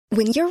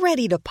When you're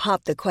ready to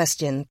pop the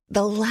question,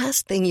 the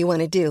last thing you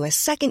want to do is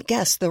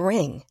second-guess the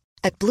ring.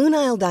 At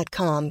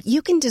BlueNile.com,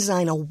 you can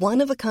design a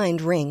one-of-a-kind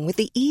ring with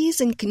the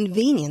ease and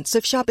convenience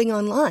of shopping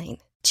online.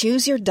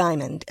 Choose your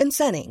diamond and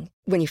setting.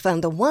 When you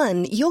find the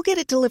one, you'll get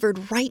it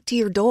delivered right to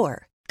your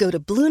door. Go to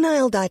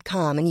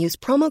BlueNile.com and use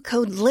promo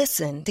code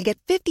LISTEN to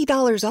get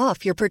 $50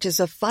 off your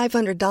purchase of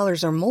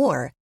 $500 or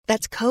more.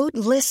 That's code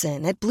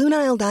LISTEN at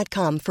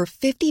BlueNile.com for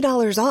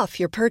 $50 off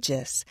your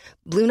purchase.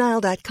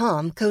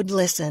 BlueNile.com, code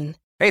LISTEN.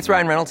 Hey, it's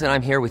Ryan Reynolds, and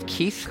I'm here with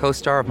Keith,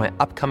 co-star of my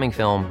upcoming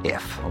film,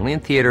 If, only in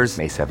theaters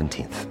May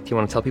 17th. Do you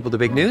want to tell people the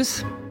big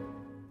news?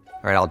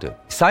 All right, I'll do it.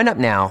 Sign up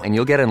now and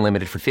you'll get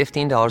unlimited for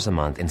 $15 a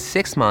month and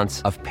 6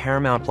 months of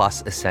Paramount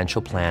Plus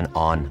Essential Plan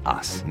on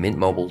us.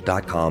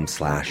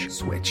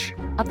 MintMobile.com/switch.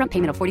 Upfront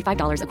payment of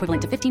 $45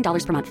 equivalent to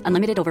 $15 per month.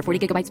 Unlimited over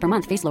 40 gigabytes per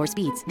month. Face lower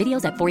speeds.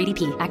 Videos at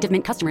 480p. Active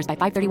Mint customers by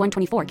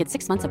 531.24 get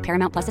 6 months of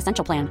Paramount Plus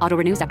Essential Plan. Auto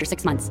renews after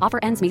 6 months. Offer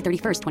ends May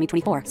 31st,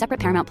 2024. Separate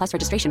Paramount Plus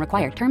registration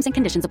required. Terms and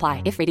conditions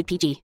apply if rated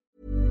PG.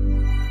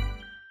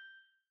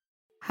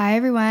 Hi,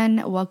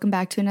 everyone. Welcome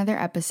back to another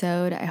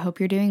episode. I hope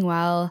you're doing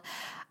well.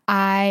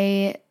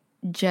 I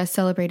just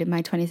celebrated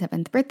my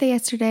 27th birthday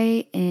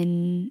yesterday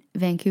in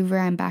Vancouver.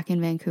 I'm back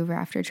in Vancouver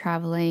after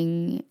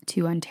traveling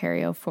to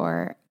Ontario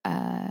for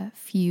a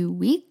few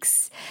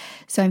weeks.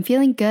 So I'm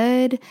feeling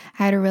good.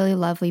 I had a really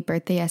lovely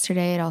birthday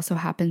yesterday. It also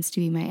happens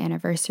to be my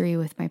anniversary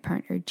with my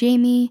partner,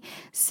 Jamie.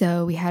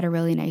 So we had a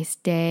really nice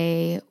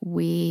day.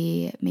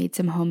 We made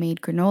some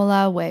homemade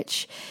granola,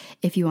 which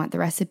if you want the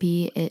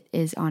recipe, it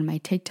is on my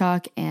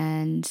TikTok.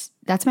 And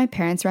that's my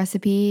parents'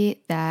 recipe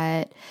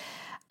that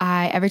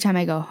every time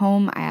I go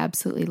home, I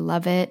absolutely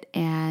love it,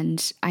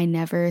 and I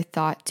never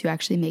thought to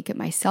actually make it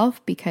myself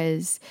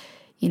because,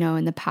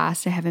 in the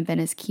past I haven't been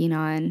as keen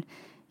on,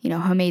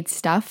 homemade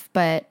stuff,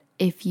 but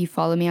if you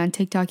follow me on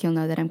TikTok, you'll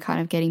know that I'm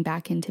kind of getting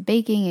back into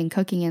baking and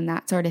cooking and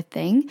that sort of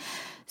thing.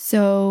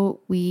 So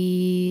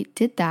we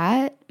did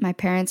that. My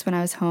parents, when I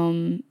was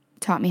home,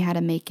 taught me how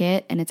to make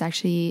it, and it's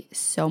actually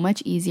so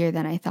much easier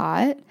than I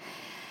thought.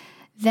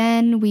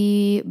 Then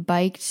we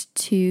biked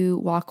to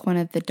walk one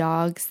of the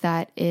dogs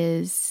that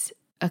is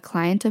a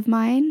client of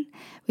mine.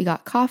 We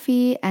got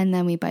coffee and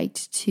then we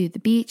biked to the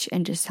beach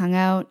and just hung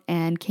out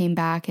and came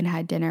back and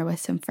had dinner with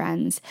some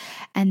friends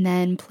and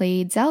then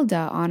played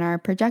Zelda on our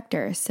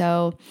projector.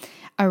 So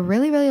a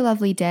really, really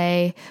lovely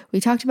day.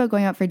 We talked about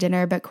going out for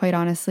dinner, but quite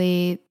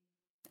honestly,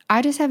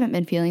 I just haven't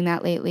been feeling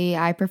that lately.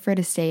 I prefer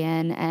to stay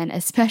in, and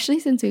especially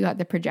since we got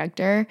the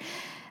projector,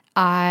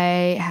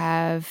 I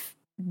have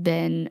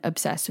been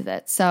obsessed with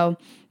it. So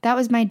that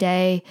was my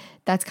day.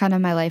 That's kind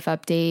of my life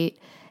update.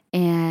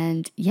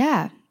 And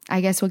yeah,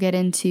 I guess we'll get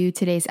into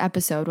today's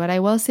episode. What I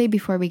will say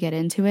before we get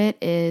into it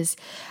is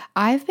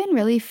I've been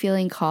really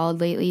feeling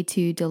called lately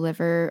to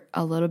deliver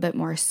a little bit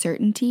more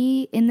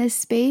certainty in this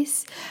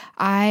space.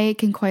 I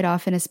can quite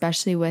often,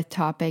 especially with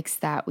topics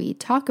that we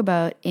talk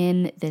about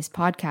in this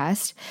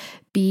podcast,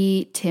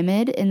 be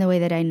timid in the way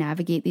that I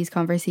navigate these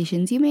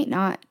conversations. You may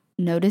not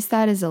notice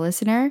that as a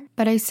listener,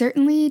 but I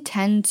certainly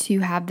tend to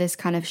have this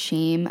kind of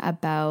shame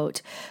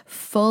about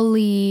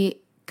fully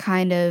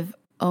kind of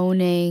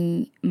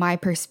owning my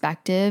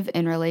perspective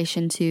in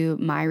relation to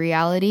my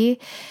reality.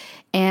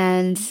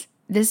 And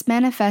this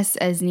manifests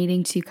as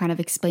needing to kind of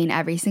explain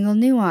every single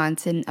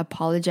nuance and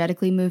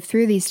apologetically move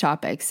through these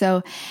topics.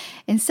 So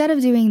instead of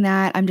doing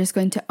that, I'm just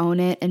going to own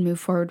it and move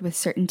forward with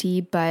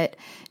certainty, but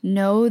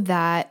know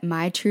that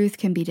my truth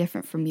can be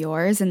different from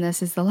yours. And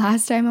this is the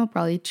last time I'll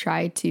probably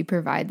try to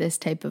provide this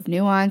type of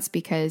nuance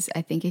because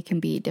I think it can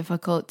be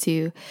difficult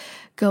to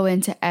go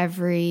into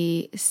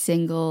every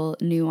single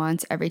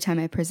nuance every time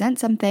I present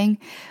something.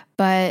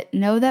 But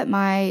know that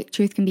my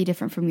truth can be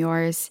different from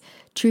yours.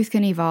 Truth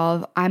can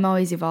evolve. I'm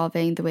always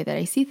evolving. The way that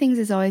I see things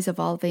is always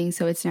evolving,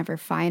 so it's never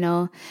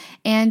final.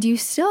 And you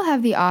still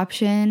have the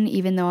option,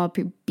 even though I'll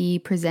be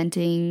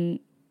presenting,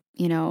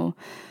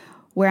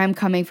 where I'm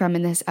coming from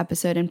in this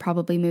episode and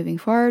probably moving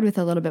forward with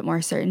a little bit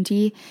more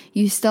certainty,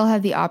 you still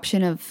have the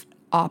option of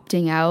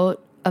opting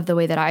out of the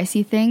way that I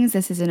see things.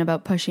 This isn't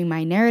about pushing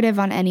my narrative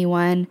on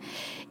anyone.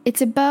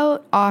 It's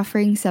about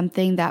offering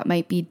something that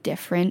might be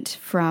different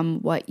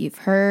from what you've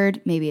heard.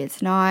 Maybe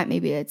it's not.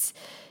 Maybe it's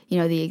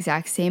the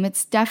exact same.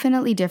 It's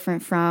definitely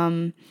different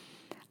from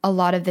a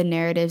lot of the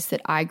narratives that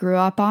I grew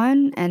up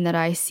on and that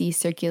I see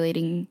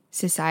circulating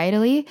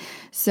societally.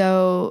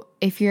 So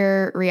if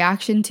your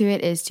reaction to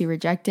it is to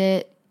reject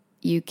it,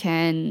 you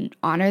can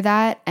honor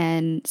that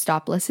and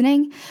stop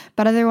listening.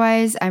 But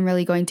otherwise, I'm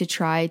really going to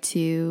try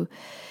to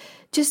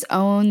just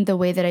own the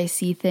way that I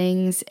see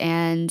things,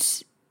 and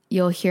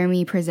you'll hear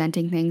me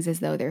presenting things as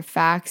though they're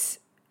facts.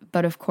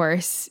 But of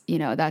course,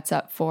 that's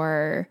up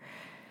for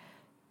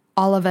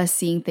all of us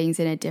seeing things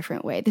in a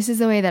different way. This is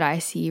the way that I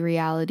see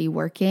reality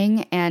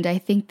working. And I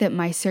think that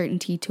my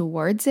certainty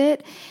towards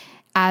it,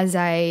 as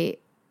I,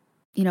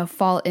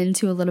 fall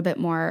into a little bit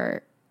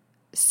more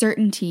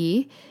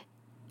certainty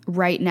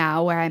right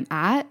now where I'm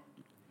at,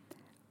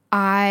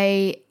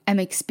 I am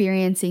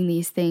experiencing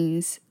these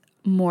things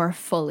more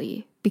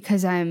fully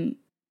because I'm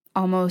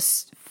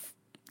almost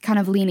kind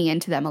of leaning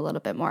into them a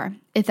little bit more,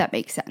 if that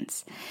makes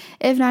sense.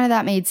 If none of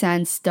that made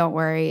sense, don't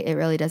worry. It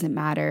really doesn't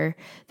matter.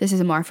 This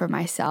is more for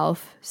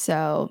myself,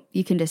 so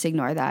you can just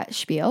ignore that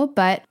spiel.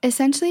 But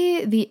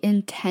essentially, the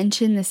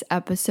intention this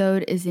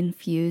episode is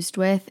infused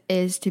with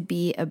is to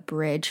be a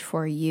bridge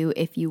for you,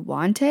 if you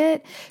want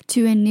it,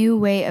 to a new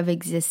way of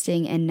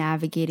existing and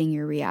navigating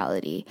your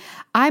reality.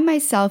 I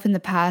myself in the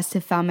past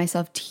have found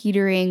myself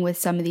teetering with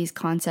some of these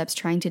concepts,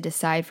 trying to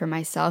decide for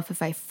myself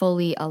if I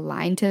fully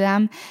align to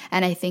them.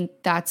 And I think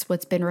that's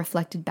what's been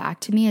reflected back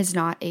to me is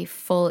not a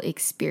full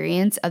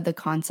experience of the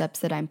concepts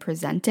that I'm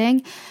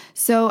presenting.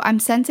 So I'm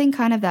sensing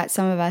kind of that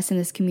some of us in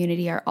this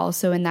community are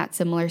also in that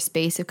similar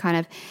space of kind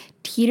of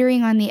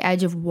teetering on the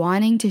edge of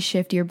wanting to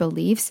shift your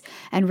beliefs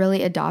and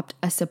really adopt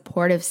a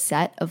supportive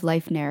set of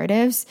life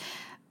narratives.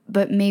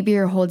 But maybe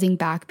you're holding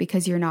back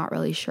because you're not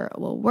really sure it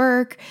will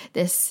work.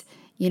 This,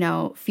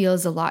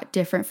 feels a lot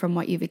different from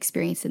what you've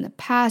experienced in the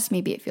past.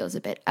 Maybe it feels a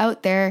bit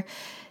out there.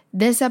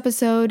 This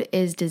episode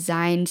is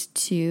designed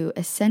to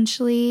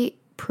essentially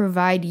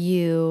provide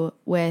you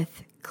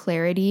with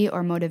clarity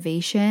or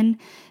motivation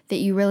that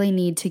you really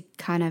need to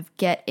kind of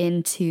get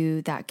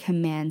into that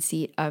command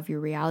seat of your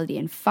reality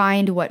and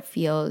find what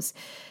feels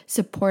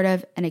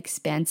supportive and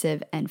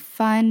expansive and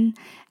fun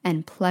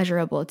and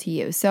pleasurable to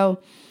you.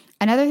 So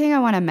another thing I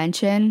want to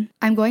mention,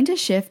 I'm going to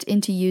shift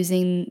into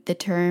using the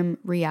term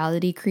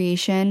reality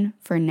creation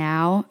for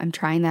now. I'm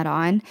trying that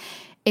on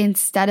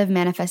instead of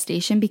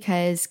manifestation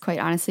because quite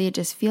honestly, it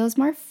just feels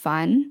more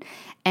fun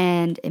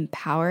and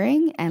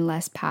empowering and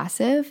less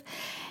passive.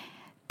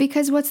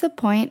 Because what's the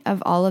point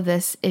of all of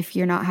this if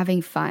you're not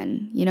having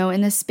fun?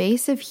 In the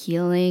space of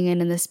healing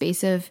and in the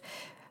space of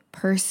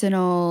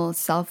personal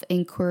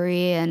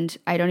self-inquiry, and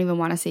I don't even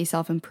want to say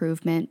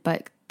self-improvement,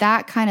 but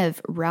that kind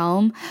of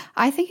realm,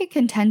 I think it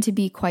can tend to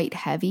be quite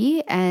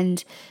heavy.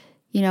 And,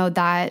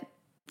 that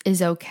is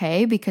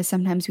okay because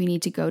sometimes we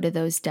need to go to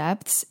those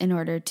depths in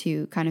order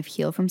to kind of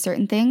heal from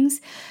certain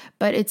things.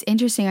 But it's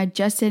interesting. I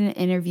just did an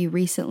interview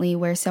recently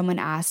where someone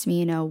asked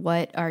me,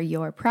 what are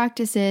your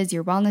practices,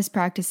 your wellness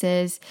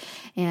practices,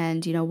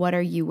 and, what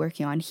are you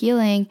working on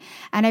healing?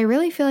 And I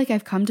really feel like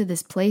I've come to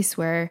this place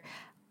where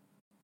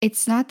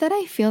it's not that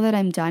I feel that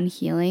I'm done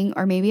healing,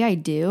 or maybe I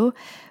do,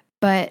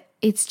 but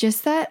it's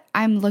just that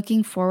I'm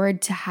looking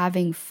forward to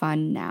having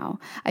fun now.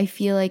 I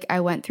feel like I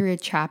went through a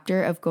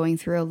chapter of going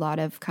through a lot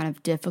of kind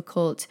of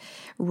difficult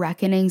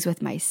reckonings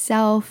with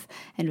myself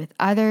and with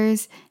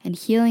others and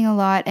healing a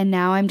lot. And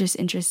now I'm just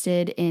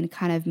interested in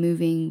kind of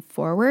moving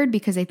forward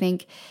because I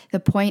think the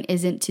point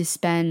isn't to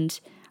spend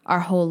our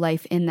whole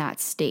life in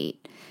that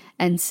state.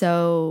 And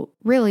so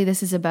really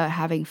this is about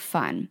having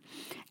fun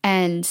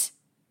and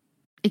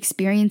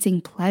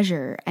experiencing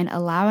pleasure and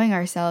allowing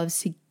ourselves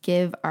to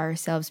give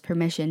ourselves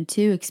permission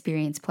to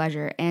experience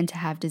pleasure and to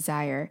have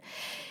desire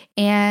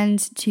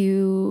and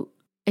to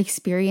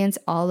experience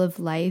all of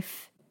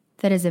life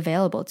that is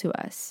available to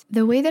us.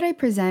 The way that I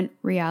present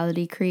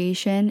reality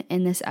creation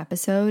in this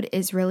episode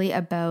is really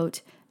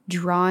about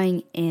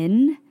drawing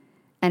in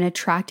and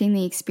attracting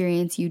the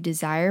experience you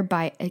desire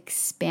by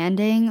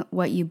expanding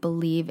what you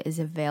believe is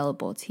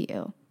available to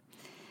you.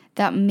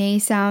 That may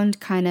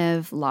sound kind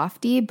of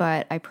lofty,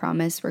 but I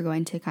promise we're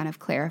going to kind of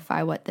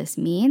clarify what this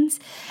means.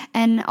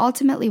 And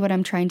ultimately what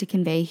I'm trying to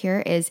convey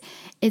here is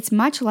it's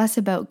much less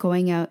about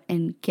going out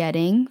and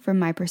getting, from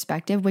my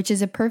perspective, which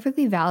is a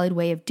perfectly valid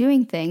way of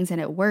doing things and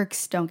it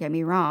works, don't get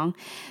me wrong.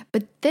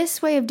 But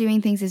this way of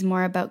doing things is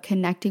more about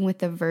connecting with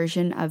the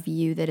version of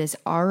you that is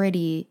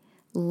already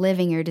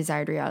living your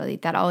desired reality,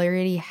 that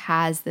already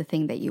has the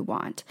thing that you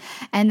want.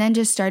 And then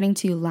just starting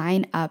to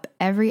line up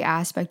every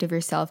aspect of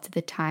yourself to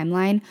the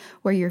timeline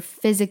where you're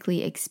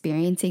physically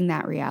experiencing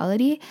that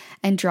reality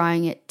and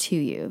drawing it to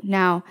you.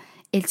 Now,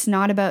 it's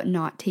not about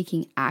not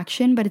taking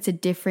action, but it's a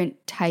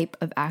different type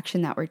of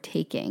action that we're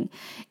taking.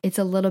 It's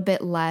a little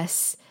bit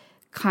less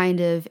kind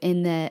of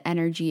in the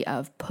energy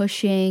of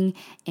pushing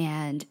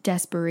and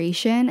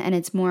desperation, and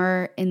it's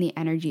more in the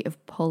energy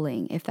of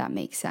pulling, if that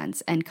makes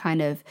sense, and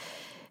kind of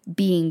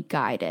being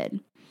guided.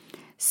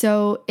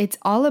 So it's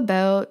all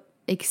about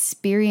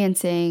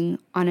experiencing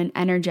on an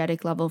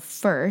energetic level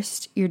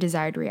first your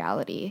desired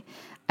reality,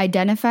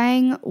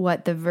 identifying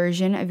what the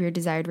version of your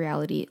desired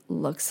reality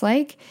looks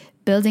like,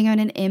 building on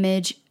an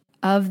image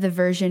of the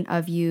version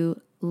of you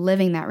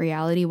living that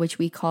reality, which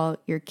we call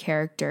your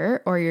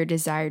character or your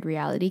desired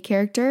reality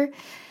character.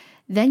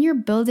 Then you're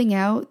building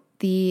out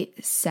the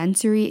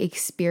sensory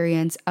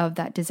experience of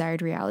that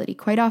desired reality.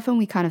 Quite often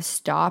we kind of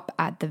stop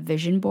at the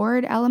vision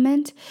board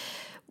element.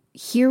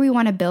 Here we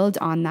want to build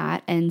on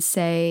that and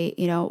say,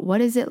 what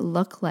does it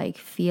look like,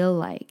 feel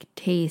like,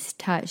 taste,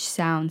 touch,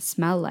 sound,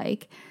 smell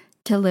like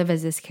to live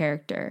as this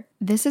character.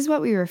 This is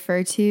what we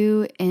refer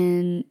to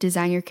in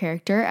Design Your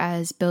Character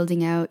as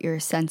building out your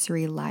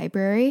sensory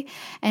library.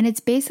 And it's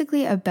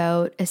basically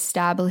about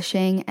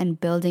establishing and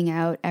building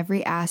out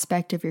every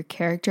aspect of your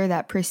character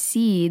that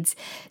precedes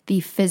the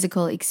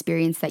physical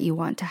experience that you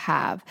want to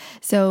have.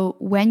 So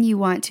when you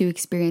want to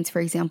experience,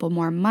 for example,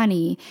 more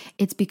money,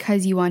 it's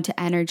because you want to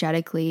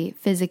energetically,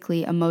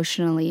 physically,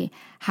 emotionally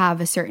have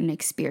a certain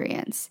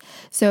experience.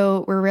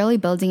 So we're really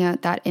building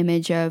out that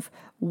image of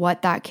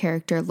what that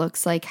character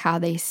looks like, how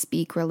they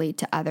speak, relate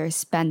to others,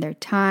 spend their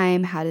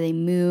time, how do they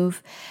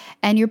move.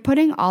 And you're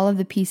putting all of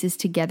the pieces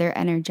together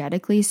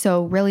energetically.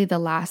 So really the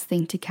last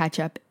thing to catch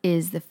up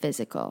is the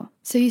physical.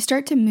 So you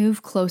start to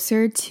move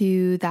closer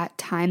to that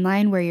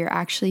timeline where you're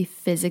actually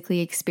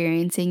physically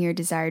experiencing your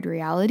desired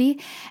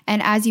reality.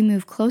 And as you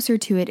move closer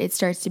to it, it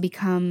starts to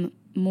become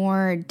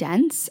more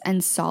dense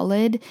and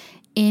solid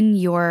in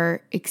your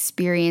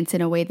experience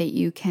in a way that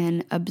you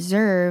can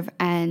observe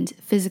and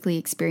physically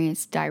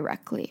experience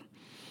directly.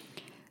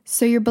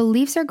 So your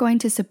beliefs are going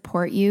to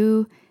support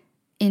you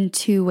in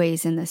two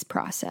ways in this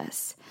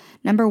process.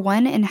 Number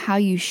one, in how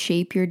you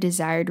shape your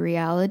desired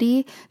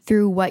reality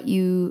through what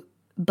you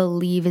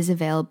believe is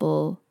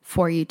available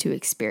for you to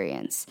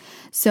experience.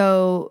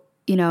 So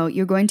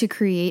you're going to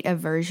create a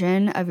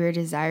version of your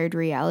desired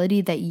reality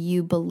that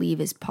you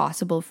believe is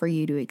possible for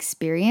you to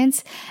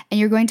experience. And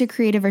you're going to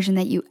create a version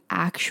that you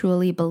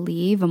actually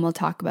believe. And we'll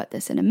talk about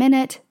this in a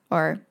minute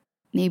or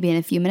maybe in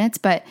a few minutes,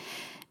 but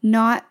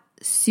not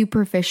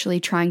superficially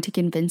trying to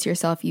convince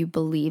yourself you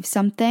believe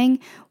something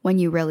when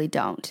you really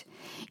don't.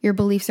 Your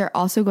beliefs are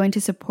also going to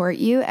support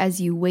you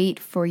as you wait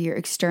for your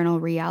external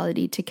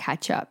reality to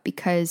catch up,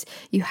 because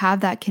you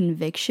have that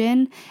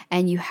conviction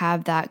and you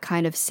have that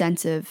kind of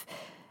sense of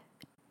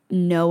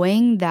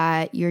knowing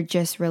that you're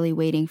just really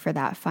waiting for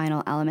that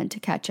final element to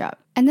catch up.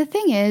 And the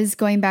thing is,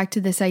 going back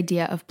to this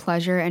idea of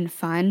pleasure and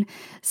fun,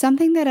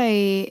 something that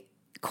I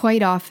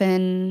quite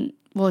often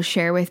will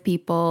share with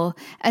people,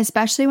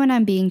 especially when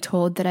I'm being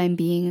told that I'm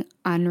being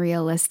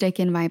unrealistic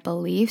in my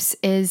beliefs,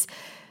 is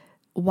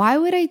why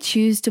would I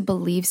choose to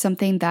believe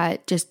something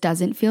that just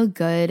doesn't feel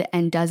good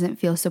and doesn't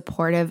feel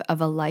supportive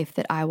of a life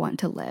that I want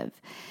to live?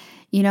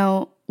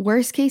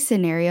 Worst case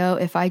scenario,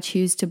 if I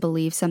choose to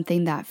believe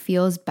something that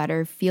feels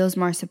better, feels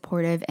more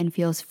supportive, and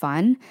feels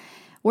fun,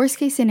 worst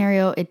case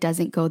scenario, it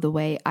doesn't go the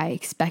way I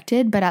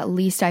expected, but at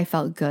least I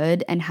felt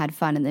good and had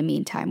fun in the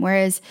meantime.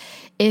 Whereas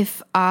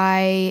if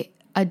I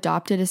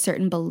adopted a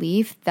certain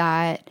belief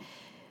that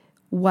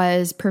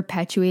was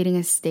perpetuating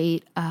a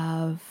state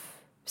of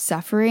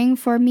suffering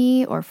for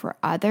me or for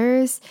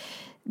others,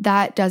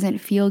 that doesn't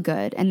feel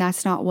good. And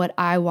that's not what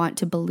I want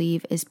to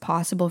believe is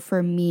possible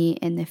for me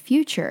in the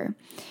future.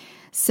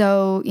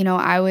 So,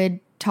 I would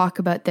talk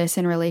about this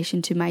in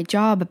relation to my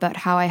job, about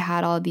how I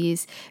had all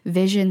these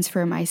visions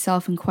for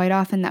myself. And quite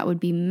often that would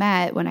be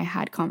met when I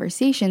had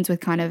conversations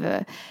with kind of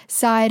a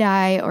side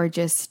eye or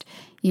just,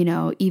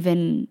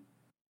 even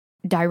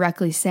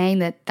directly saying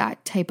that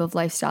that type of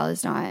lifestyle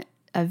is not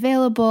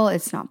available,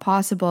 it's not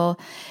possible.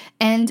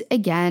 And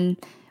again,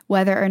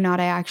 whether or not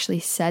I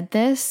actually said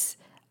this,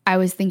 I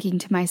was thinking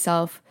to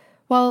myself,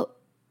 well,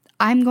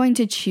 I'm going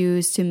to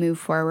choose to move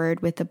forward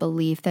with the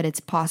belief that it's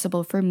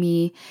possible for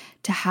me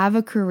to have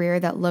a career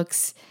that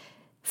looks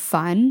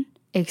fun,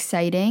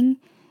 exciting,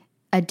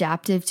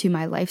 adaptive to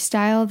my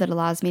lifestyle, that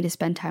allows me to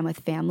spend time with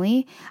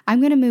family. I'm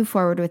going to move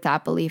forward with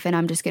that belief, and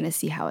I'm just going to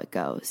see how it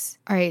goes.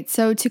 All right,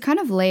 so to kind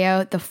of lay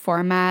out the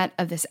format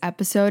of this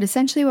episode,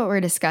 essentially what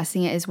we're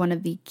discussing is one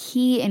of the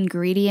key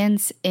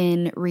ingredients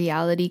in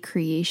reality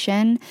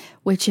creation,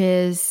 which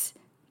is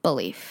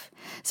belief.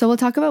 So we'll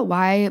talk about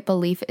why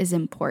belief is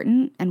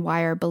important and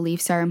why our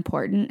beliefs are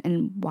important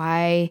and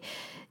why,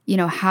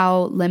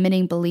 how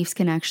limiting beliefs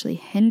can actually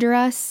hinder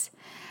us,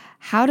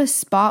 how to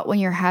spot when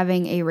you're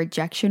having a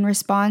rejection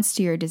response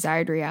to your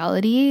desired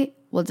reality.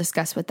 We'll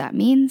discuss what that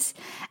means.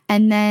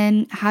 And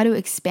then how to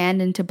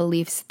expand into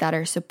beliefs that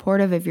are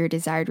supportive of your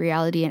desired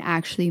reality and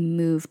actually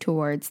move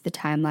towards the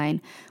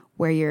timeline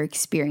where you're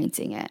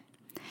experiencing it.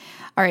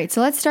 All right,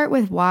 so let's start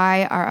with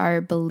why are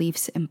our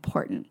beliefs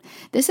important?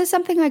 This is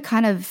something I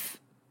kind of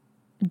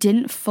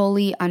didn't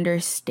fully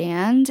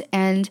understand,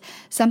 and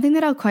something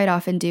that I'll quite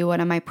often do.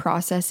 One of my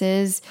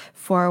processes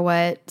for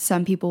what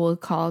some people will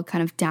call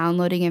kind of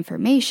downloading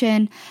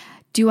information.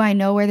 Do I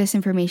know where this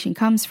information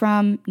comes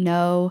from?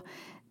 No,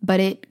 but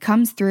it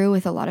comes through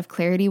with a lot of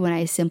clarity when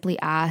I simply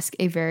ask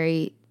a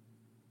very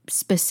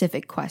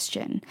specific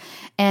question.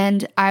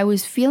 And I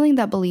was feeling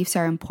that beliefs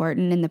are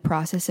important in the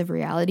process of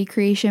reality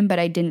creation, but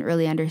I didn't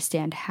really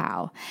understand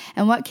how.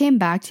 And what came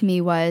back to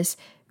me was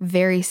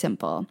very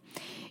simple.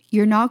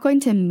 You're not going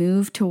to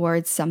move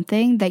towards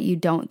something that you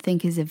don't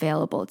think is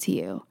available to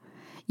you.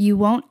 You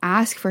won't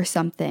ask for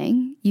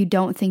something you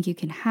don't think you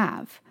can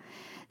have.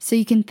 So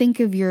you can think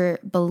of your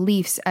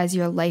beliefs as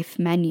your life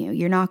menu.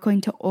 You're not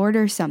going to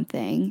order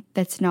something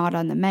that's not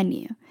on the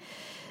menu.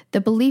 The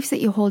beliefs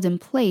that you hold in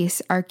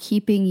place are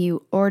keeping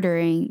you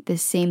ordering the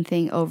same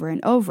thing over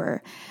and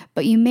over.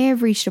 But you may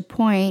have reached a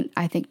point,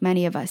 I think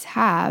many of us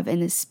have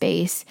in this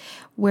space,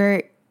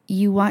 where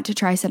you want to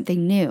try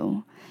something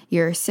new.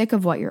 You're sick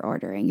of what you're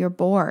ordering. You're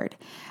bored.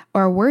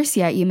 Or worse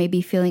yet, you may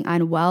be feeling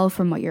unwell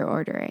from what you're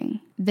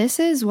ordering. This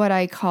is what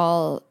I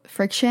call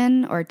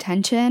friction or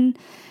tension.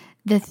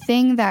 The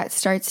thing that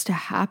starts to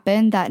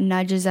happen that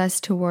nudges us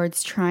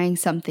towards trying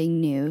something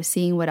new,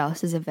 seeing what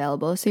else is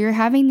available. So you're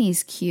having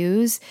these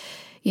cues.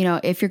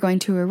 If you're going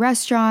to a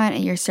restaurant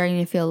and you're starting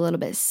to feel a little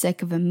bit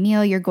sick of a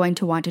meal, you're going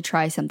to want to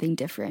try something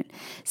different.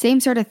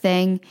 Same sort of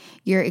thing.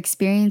 You're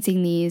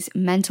experiencing these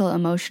mental,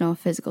 emotional,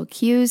 physical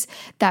cues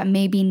that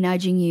may be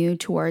nudging you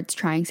towards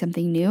trying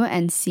something new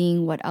and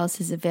seeing what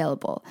else is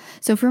available.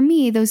 So for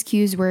me, those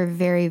cues were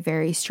very,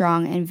 very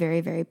strong and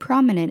very, very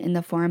prominent in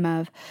the form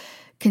of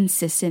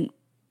consistent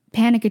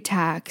panic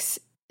attacks,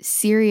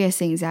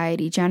 serious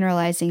anxiety,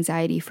 generalized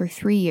anxiety for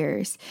 3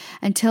 years,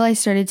 until I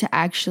started to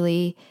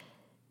actually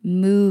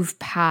move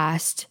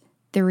past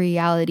the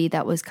reality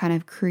that was kind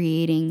of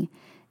creating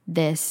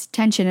this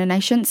tension. And I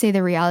shouldn't say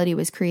the reality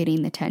was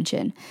creating the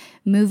tension,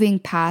 moving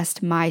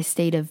past my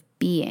state of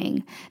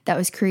being that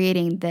was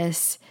creating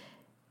this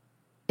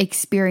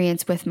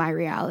experience with my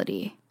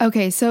reality.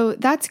 Okay, so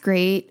that's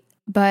great,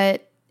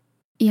 but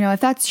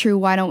if that's true,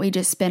 why don't we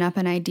just spin up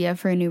an idea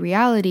for a new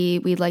reality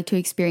we'd like to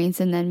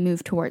experience and then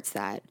move towards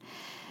that?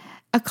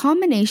 A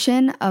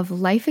combination of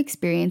life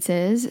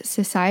experiences,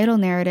 societal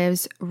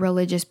narratives,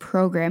 religious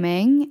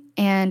programming,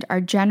 and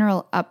our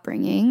general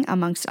upbringing,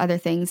 amongst other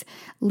things,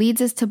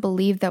 leads us to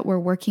believe that we're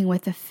working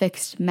with a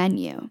fixed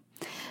menu.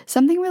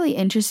 Something really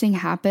interesting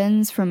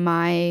happens from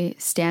my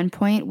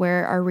standpoint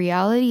where our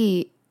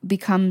reality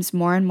becomes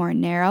more and more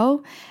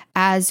narrow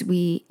as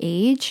we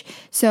age.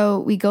 So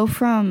we go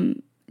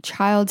from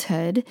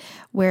childhood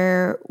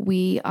where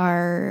we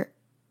are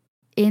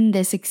in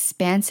this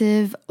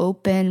expansive,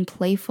 open,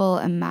 playful,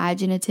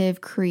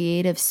 imaginative,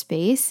 creative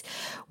space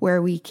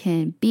where we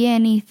can be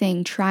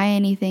anything, try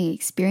anything,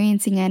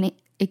 experience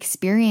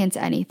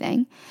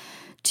anything,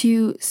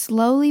 to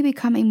slowly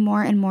becoming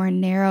more and more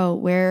narrow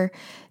where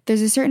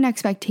there's a certain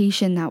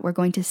expectation that we're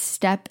going to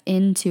step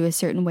into a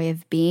certain way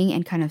of being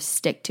and kind of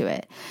stick to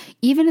it.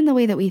 Even in the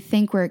way that we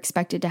think we're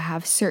expected to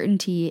have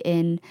certainty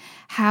in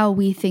how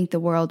we think the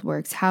world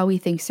works, how we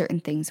think certain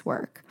things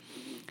work.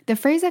 The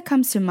phrase that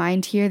comes to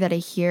mind here that I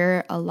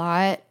hear a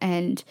lot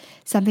and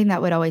something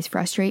that would always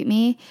frustrate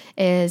me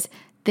is,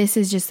 this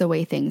is just the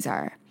way things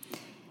are.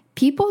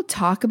 People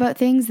talk about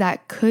things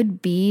that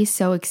could be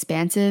so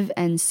expansive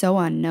and so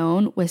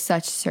unknown with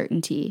such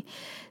certainty.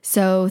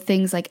 So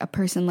things like, a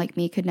person like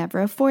me could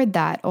never afford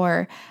that,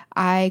 or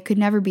I could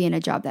never be in a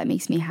job that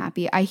makes me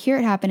happy. I hear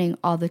it happening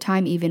all the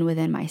time, even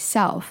within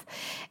myself.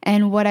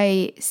 And what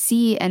I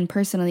see and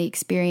personally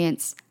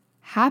experience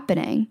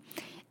happening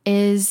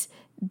is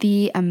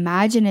the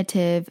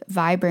imaginative,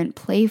 vibrant,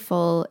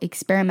 playful,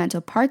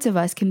 experimental parts of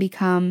us can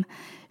become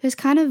just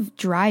kind of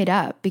dried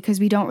up because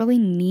we don't really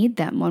need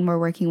them when we're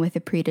working with a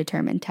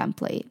predetermined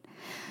template.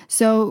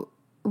 So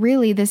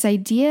really, this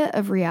idea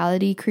of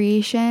reality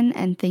creation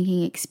and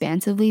thinking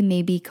expansively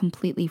may be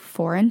completely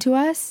foreign to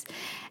us,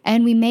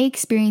 and we may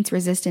experience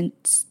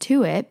resistance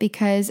to it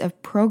because of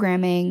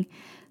programming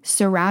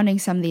surrounding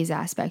some of these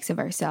aspects of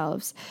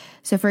ourselves.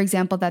 So for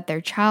example, that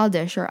they're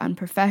childish or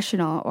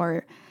unprofessional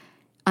or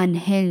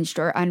unhinged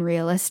or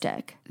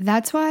unrealistic.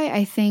 That's why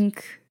I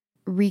think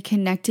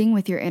reconnecting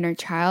with your inner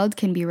child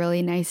can be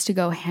really nice to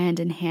go hand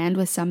in hand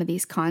with some of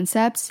these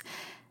concepts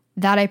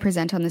that I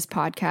present on this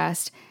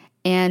podcast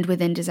and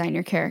within Design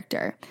Your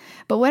Character.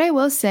 But what I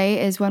will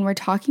say is, when we're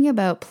talking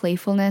about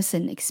playfulness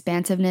and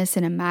expansiveness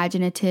and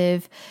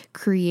imaginative,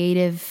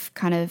 creative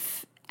kind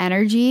of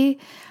energy,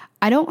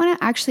 I don't want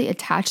to actually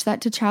attach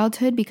that to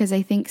childhood, because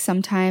I think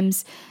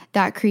sometimes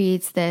that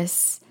creates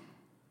this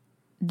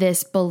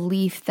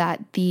belief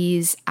that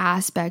these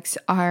aspects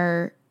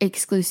are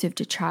exclusive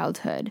to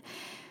childhood.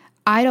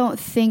 I don't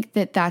think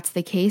that that's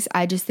the case.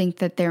 I just think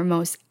that they're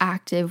most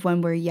active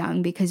when we're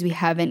young because we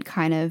haven't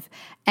kind of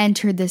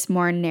entered this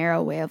more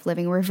narrow way of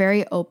living. We're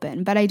very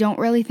open, but I don't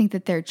really think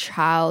that they're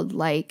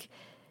childlike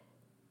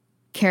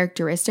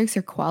characteristics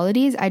or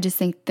qualities. I just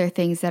think they're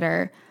things that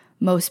are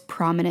most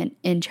prominent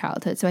in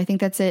childhood. So I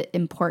think that's an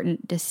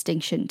important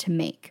distinction to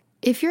make.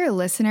 If you're a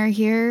listener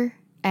here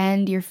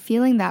and you're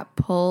feeling that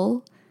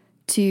pull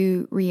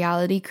to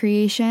reality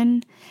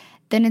creation,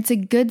 then it's a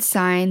good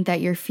sign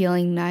that you're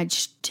feeling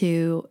nudged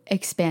to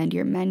expand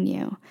your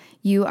menu.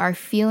 You are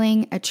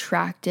feeling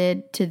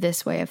attracted to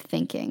this way of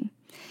thinking.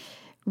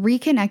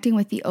 Reconnecting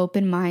with the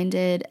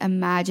open-minded,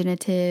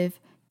 imaginative,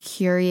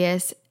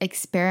 curious,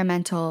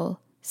 experimental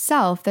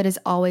self that is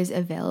always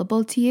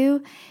available to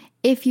you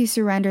if you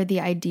surrender the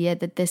idea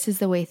that this is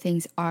the way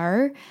things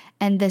are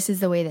and this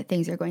is the way that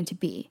things are going to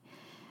be.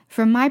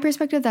 From my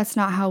perspective, that's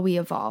not how we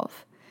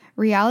evolve.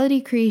 Reality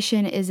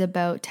creation is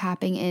about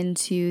tapping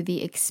into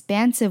the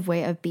expansive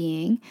way of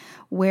being,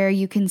 where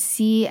you can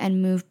see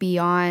and move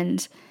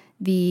beyond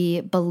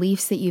the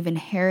beliefs that you've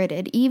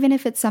inherited, even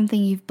if it's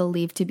something you've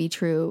believed to be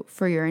true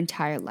for your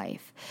entire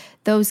life.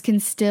 Those can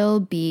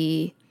still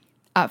be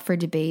up for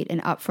debate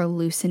and up for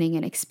loosening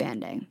and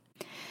expanding.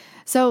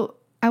 So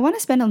I want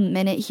to spend a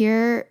minute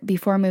here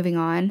before moving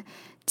on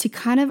to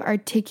kind of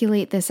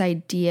articulate this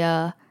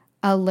idea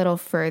a little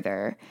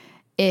further.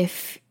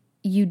 If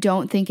you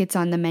don't think it's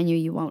on the menu,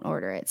 you won't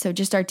order it. So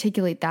just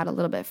articulate that a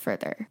little bit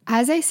further.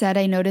 As I said,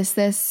 I noticed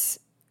this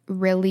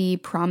really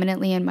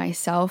prominently in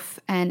myself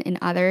and in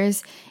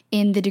others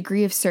in the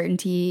degree of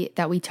certainty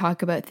that we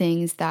talk about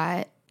things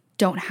that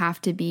don't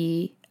have to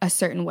be a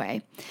certain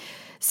way.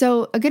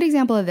 So a good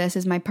example of this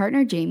is my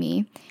partner,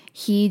 Jamie.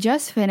 He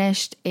just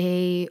finished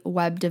a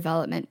web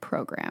development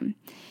program.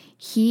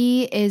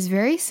 He is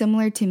very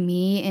similar to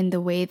me in the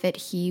way that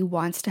he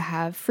wants to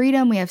have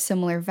freedom. We have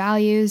similar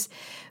values.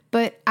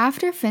 But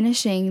after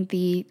finishing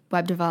the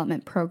web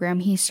development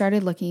program, he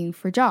started looking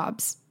for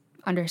jobs,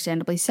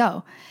 understandably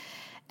so.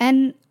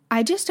 And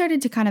I just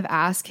started to kind of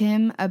ask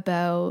him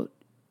about,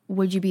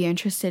 would you be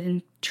interested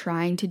in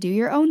trying to do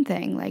your own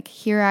thing? Like,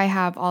 here I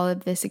have all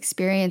of this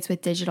experience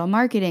with digital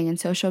marketing and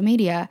social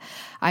media.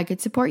 I could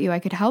support you. I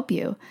could help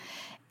you.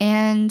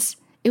 And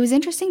it was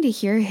interesting to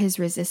hear his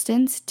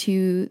resistance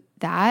to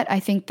that. I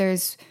think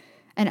there's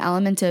an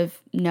element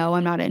of, no,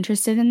 I'm not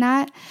interested in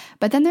that.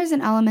 But then there's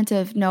an element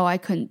of, no, I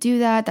couldn't do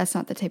that. That's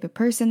not the type of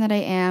person that I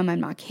am. I'm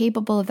not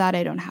capable of that.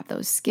 I don't have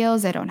those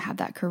skills. I don't have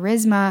that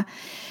charisma.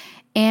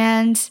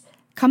 And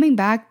coming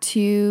back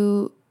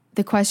to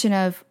the question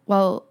of,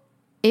 well,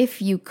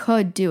 if you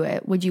could do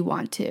it, would you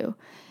want to?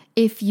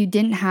 If you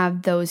didn't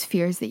have those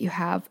fears that you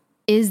have,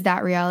 is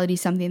that reality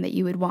something that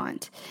you would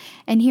want?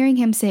 And hearing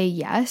him say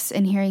yes,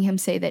 and hearing him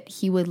say that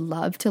he would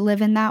love to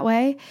live in that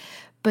way,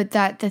 but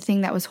that the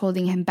thing that was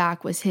holding him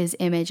back was his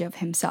image of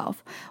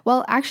himself.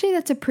 Well, actually,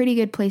 that's a pretty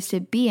good place to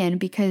be in,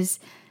 because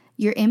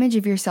your image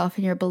of yourself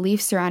and your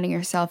beliefs surrounding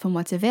yourself and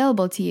what's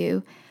available to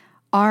you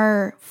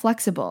are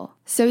flexible.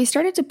 So he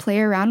started to play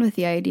around with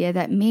the idea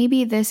that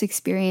maybe this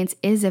experience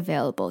is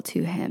available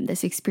to him,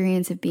 this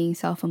experience of being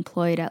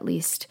self-employed, at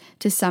least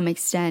to some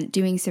extent,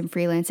 doing some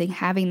freelancing,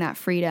 having that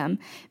freedom,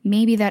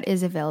 maybe that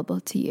is available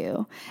to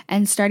you,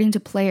 and starting to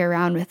play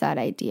around with that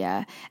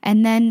idea.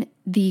 And then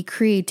the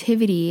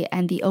creativity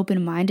and the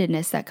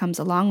open-mindedness that comes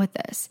along with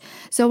this.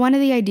 So one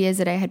of the ideas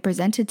that I had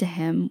presented to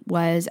him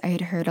was, I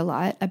had heard a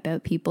lot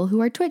about people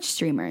who are Twitch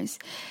streamers.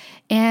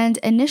 And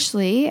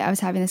initially, I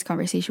was having this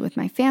conversation with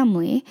my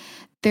family.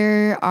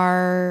 There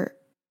are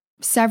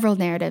several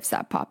narratives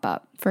that pop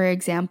up. For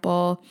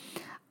example,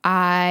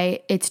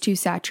 it's too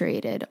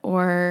saturated,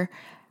 or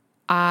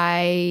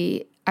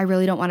I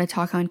really don't want to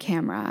talk on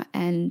camera,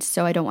 and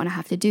so I don't want to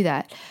have to do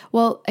that.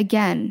 Well,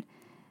 again,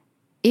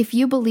 if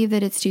you believe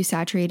that it's too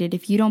saturated,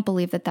 if you don't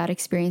believe that that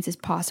experience is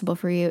possible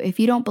for you, if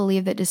you don't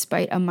believe that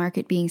despite a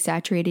market being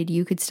saturated,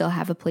 you could still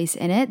have a place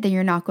in it, then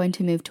you're not going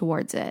to move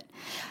towards it.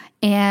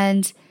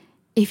 And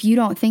if you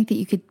don't think that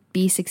you could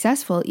be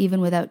successful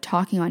even without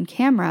talking on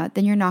camera,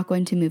 then you're not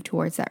going to move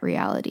towards that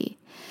reality.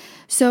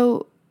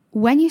 So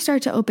when you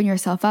start to open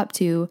yourself up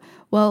to,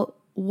 well,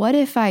 what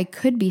if I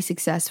could be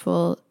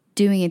successful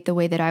doing it the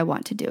way that I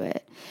want to do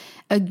it?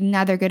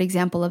 Another good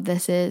example of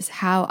this is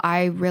how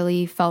I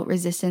really felt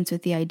resistance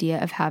with the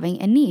idea of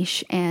having a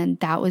niche. And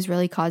that was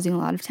really causing a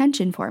lot of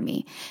tension for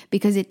me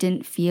because it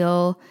didn't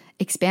feel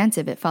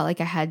expansive. It felt like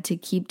I had to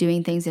keep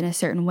doing things in a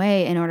certain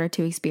way in order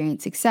to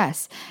experience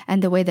success.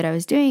 And the way that I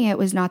was doing it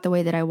was not the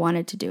way that I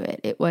wanted to do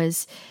it.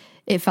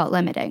 It felt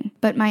limiting.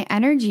 But my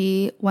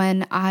energy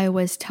when I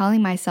was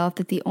telling myself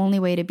that the only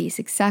way to be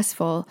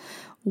successful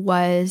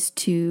was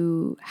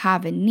to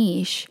have a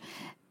niche,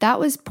 that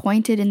was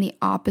pointed in the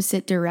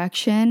opposite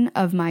direction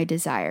of my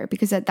desire,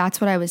 because that's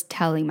what I was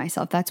telling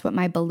myself. That's what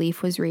my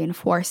belief was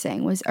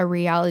reinforcing, was a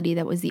reality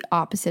that was the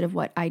opposite of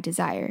what I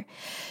desire.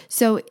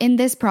 So in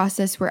this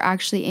process, we're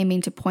actually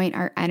aiming to point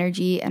our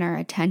energy and our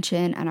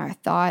attention and our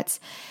thoughts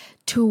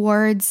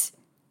towards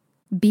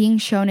being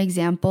shown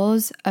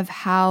examples of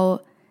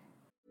how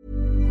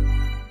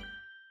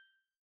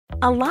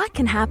a lot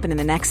can happen in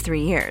the next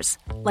 3 years.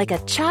 Like a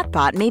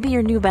chatbot may be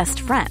your new best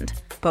friend.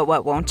 But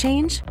what won't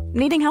change?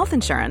 Needing health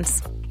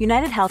insurance.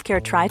 United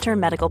Healthcare Tri-Term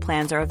Medical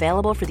Plans are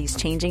available for these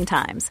changing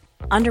times.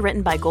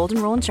 Underwritten by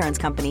Golden Rule Insurance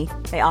Company,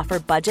 they offer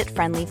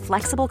budget-friendly,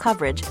 flexible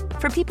coverage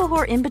for people who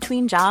are in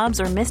between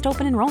jobs or missed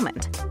open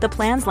enrollment. The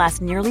plans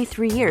last nearly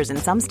 3 years in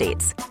some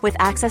states, with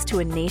access to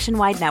a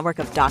nationwide network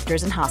of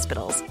doctors and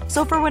hospitals.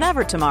 So for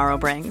whatever tomorrow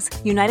brings,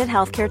 United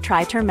Healthcare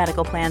Tri-Term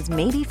Medical Plans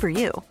may be for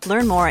you.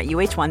 Learn more at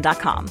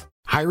uh1.com.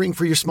 Hiring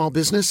for your small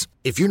business?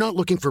 If you're not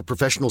looking for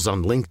professionals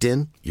on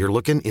LinkedIn, you're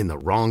looking in the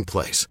wrong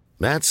place.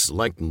 That's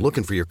like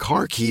looking for your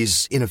car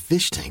keys in a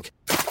fish tank.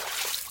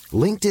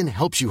 LinkedIn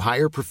helps you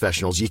hire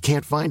professionals you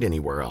can't find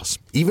anywhere else,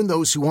 even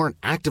those who aren't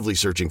actively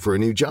searching for a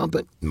new job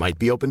but might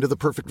be open to the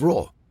perfect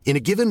role. In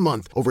a given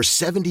month, over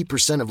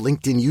 70% of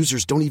LinkedIn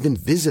users don't even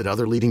visit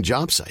other leading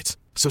job sites.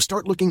 So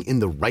start looking in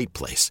the right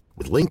place.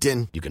 With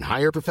LinkedIn, you can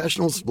hire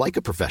professionals like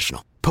a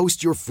professional.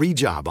 Post your free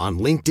job on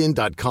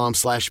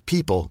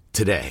linkedin.com/people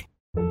today.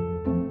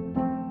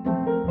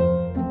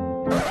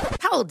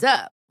 Hold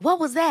up. What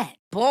was that?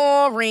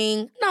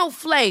 Boring. No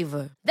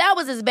flavor. That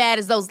was as bad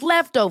as those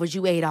leftovers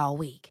you ate all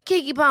week.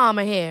 Keke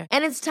Palmer here,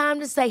 and it's time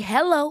to say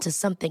hello to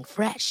something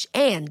fresh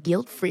and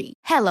guilt-free.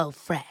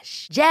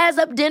 HelloFresh. Jazz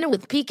up dinner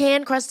with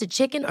pecan-crusted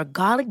chicken or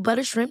garlic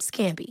butter shrimp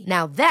scampi.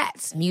 Now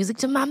that's music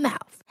to my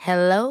mouth.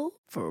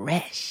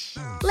 HelloFresh.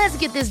 Let's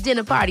get this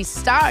dinner party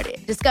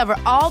started. Discover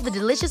all the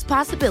delicious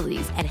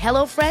possibilities at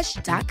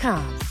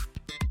HelloFresh.com.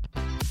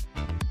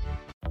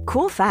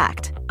 Cool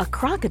fact, a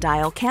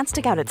crocodile can't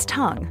stick out its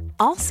tongue.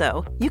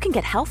 Also, you can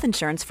get health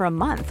insurance for a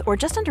month or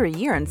just under a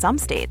year in some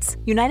states.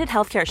 United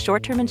Healthcare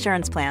short-term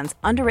insurance plans,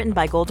 underwritten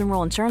by Golden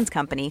Rule Insurance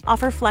Company,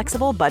 offer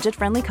flexible,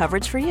 budget-friendly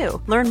coverage for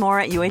you. Learn more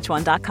at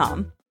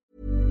UH1.com.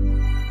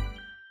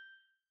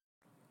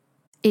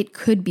 It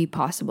could be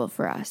possible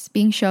for us,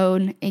 being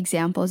shown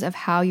examples of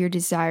how your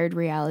desired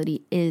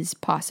reality is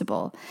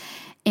possible.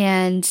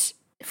 And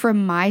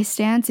from my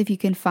stance, if you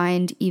can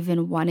find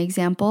even one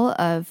example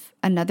of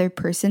another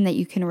person that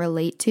you can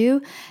relate to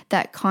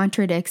that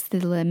contradicts the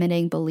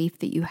limiting belief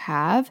that you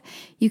have,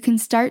 you can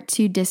start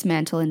to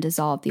dismantle and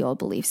dissolve the old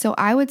belief. So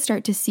I would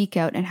start to seek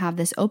out and have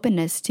this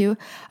openness to,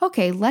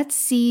 okay, let's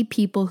see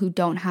people who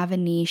don't have a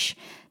niche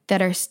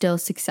that are still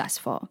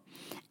successful.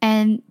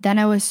 And then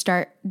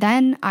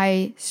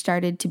I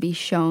started to be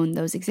shown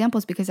those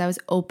examples because I was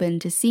open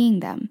to seeing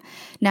them.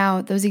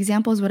 Now, those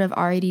examples would have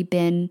already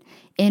been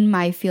in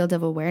my field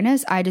of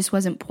awareness. I just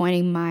wasn't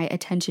pointing my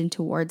attention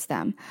towards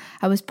them.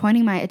 I was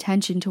pointing my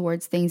attention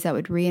towards things that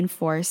would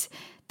reinforce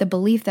the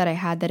belief that I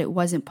had that it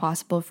wasn't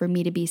possible for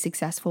me to be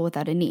successful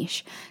without a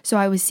niche. So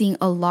I was seeing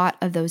a lot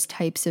of those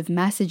types of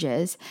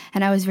messages,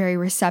 and I was very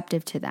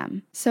receptive to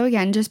them. So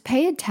again, just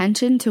pay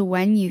attention to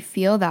when you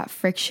feel that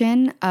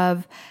friction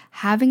of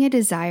having a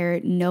desire,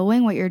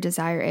 knowing what your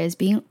desire is,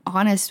 being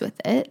honest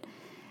with it,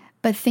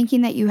 but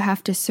thinking that you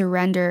have to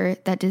surrender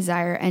that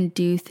desire and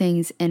do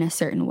things in a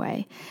certain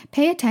way.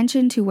 Pay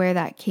attention to where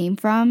that came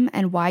from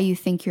and why you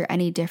think you're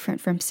any different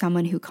from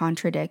someone who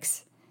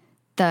contradicts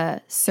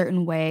the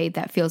certain way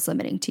that feels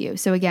limiting to you.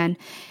 So again,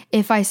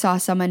 if I saw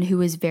someone who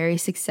was very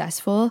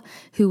successful,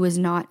 who was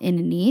not in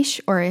a niche,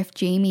 or if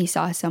Jamie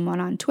saw someone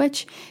on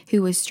Twitch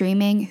who was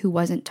streaming, who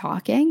wasn't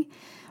talking,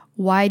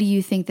 why do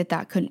you think that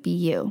that couldn't be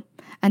you?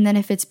 And then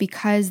if it's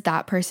because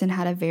that person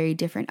had a very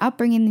different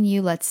upbringing than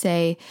you, let's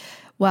say,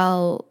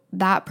 well,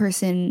 that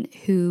person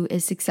who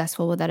is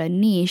successful without a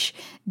niche,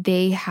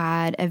 they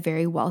had a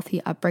very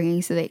wealthy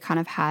upbringing, so they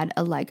kind of had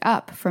a leg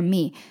up from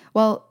me.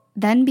 Well,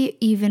 then be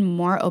even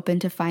more open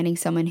to finding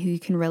someone who you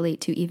can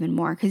relate to even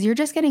more, because you're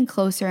just getting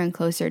closer and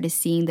closer to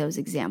seeing those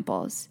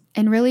examples.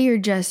 And really, you're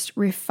just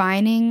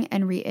refining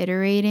and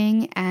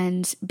reiterating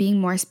and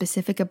being more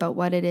specific about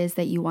what it is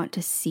that you want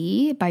to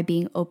see by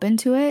being open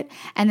to it.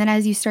 And then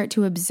as you start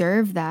to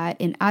observe that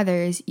in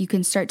others, you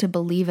can start to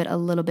believe it a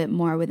little bit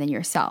more within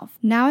yourself.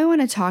 Now I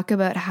want to talk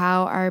about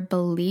how our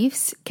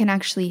beliefs can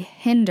actually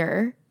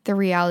hinder the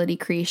reality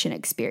creation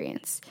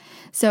experience.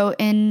 So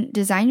in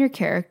Design Your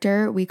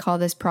Character, we call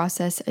this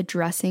process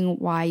addressing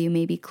why you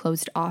may be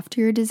closed off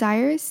to your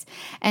desires.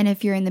 And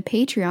if you're in the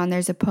Patreon,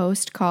 there's a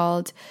post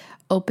called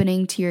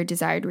Opening to Your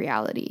Desired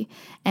Reality.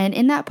 And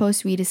in that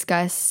post, we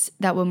discuss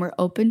that when we're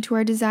open to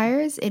our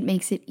desires, it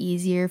makes it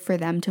easier for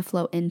them to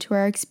flow into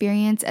our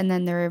experience. And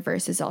then the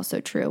reverse is also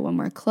true. When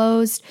we're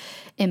closed,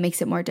 it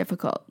makes it more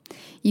difficult.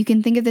 You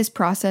can think of this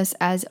process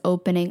as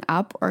opening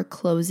up or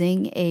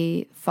closing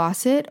a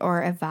faucet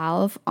or a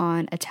valve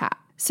on a tap.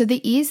 So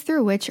the ease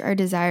through which our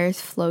desires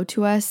flow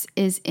to us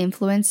is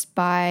influenced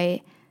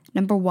by,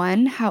 number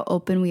one, how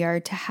open we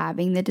are to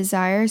having the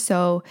desire.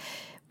 So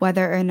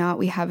whether or not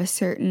we have a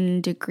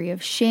certain degree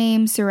of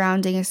shame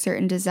surrounding a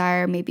certain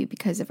desire, maybe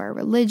because of our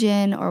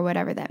religion or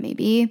whatever that may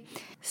be.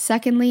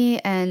 Secondly,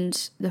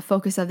 and the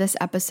focus of this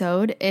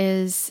episode,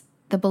 is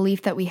the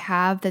belief that we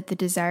have that the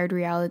desired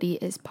reality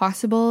is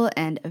possible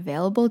and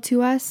available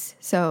to us.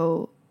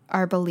 So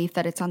our belief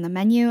that it's on the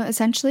menu,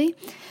 essentially.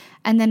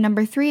 And then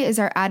number three is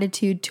our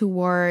attitude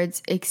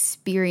towards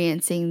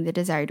experiencing the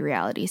desired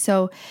reality.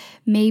 So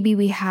maybe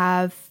we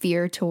have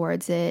fear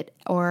towards it,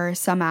 or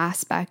some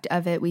aspect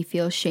of it we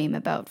feel shame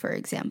about, for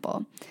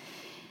example.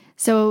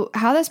 So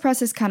how this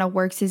process kind of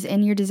works is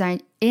in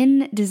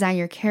Design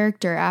Your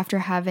Character, after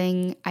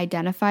having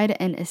identified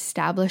and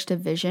established a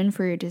vision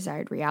for your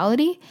desired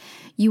reality,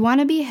 you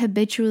want to be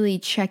habitually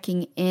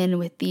checking in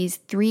with these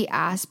three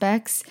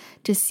aspects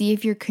to see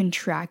if you're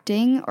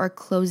contracting or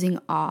closing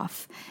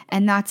off.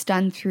 And that's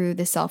done through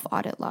the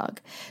self-audit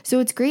log. So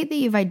it's great that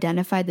you've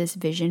identified this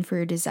vision for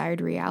your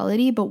desired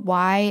reality, but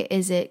why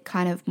is it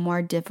kind of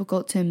more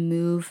difficult to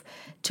move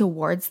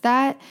towards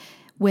that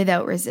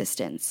without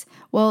resistance?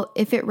 Well,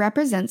 if it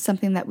represents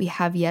something that we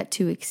have yet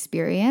to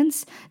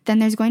experience, then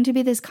there's going to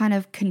be this kind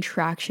of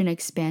contraction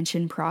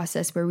expansion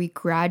process where we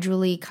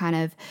gradually kind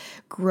of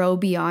grow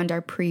beyond our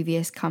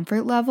previous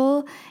comfort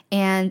level.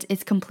 And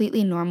it's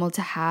completely normal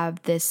to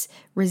have this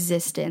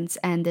resistance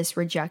and this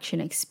rejection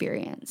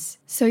experience.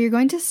 So you're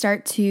going to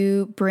start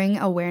to bring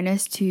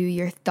awareness to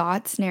your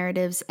thoughts,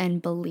 narratives,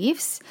 and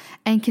beliefs,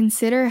 and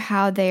consider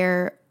how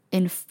they're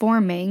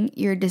informing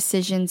your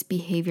decisions,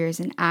 behaviors,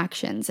 and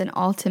actions, and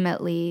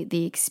ultimately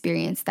the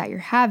experience that you're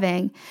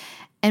having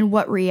and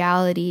what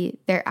reality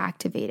they're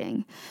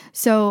activating.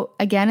 So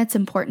again, it's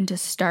important to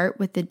start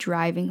with the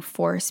driving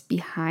force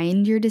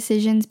behind your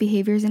decisions,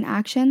 behaviors, and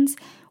actions,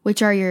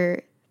 which are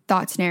your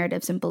thoughts,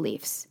 narratives, and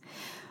beliefs.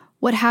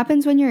 What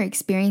happens when you're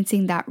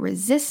experiencing that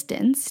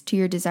resistance to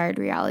your desired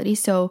reality,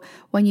 so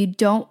when you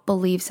don't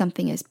believe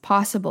something is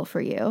possible for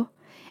you,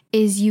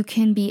 is you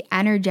can be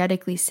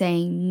energetically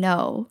saying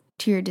no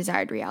to your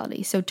desired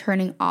reality, so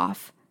turning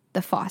off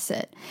the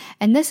faucet.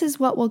 And this is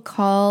what we'll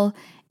call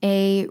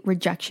a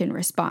rejection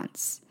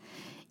response.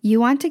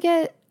 You want to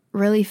get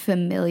really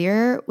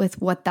familiar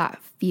with what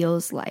that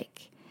feels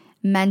like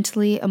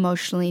mentally,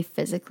 emotionally,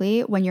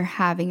 physically when you're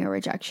having a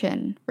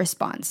rejection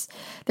response.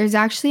 There's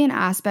actually an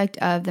aspect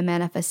of the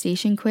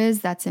manifestation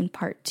quiz that's in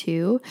part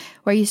 2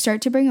 where you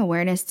start to bring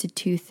awareness to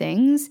 2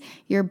 things: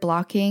 your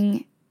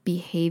blocking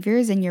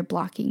behaviors and your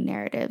blocking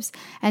narratives.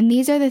 And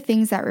these are the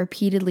things that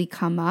repeatedly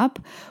come up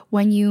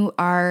when you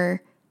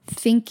are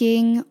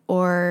thinking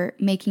or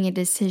making a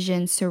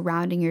decision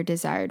surrounding your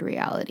desired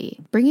reality.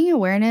 Bringing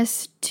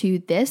awareness to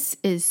this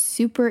is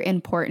super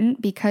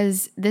important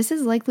because this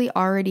is likely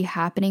already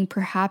happening,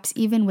 perhaps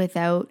even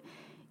without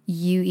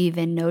you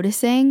even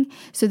noticing.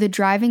 So the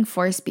driving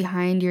force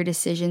behind your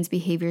decisions,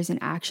 behaviors, and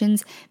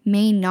actions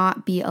may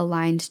not be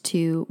aligned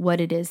to what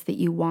it is that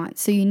you want.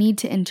 So you need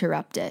to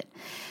interrupt it.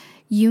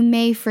 You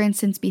may, for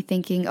instance, be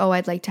thinking, oh,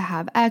 I'd like to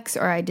have X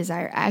or I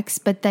desire X,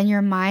 but then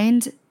your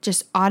mind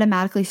just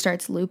automatically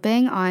starts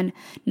looping on,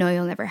 no,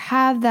 you'll never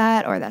have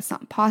that, or that's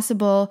not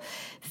possible.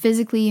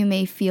 Physically, you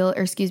may feel,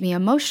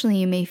 emotionally,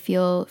 you may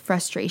feel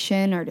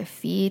frustration or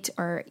defeat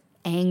or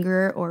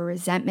anger or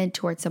resentment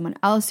towards someone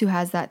else who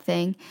has that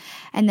thing.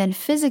 And then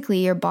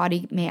physically, your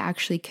body may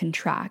actually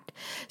contract.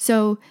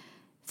 So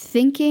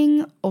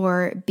thinking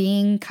or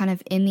being kind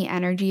of in the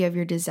energy of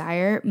your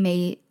desire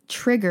may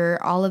trigger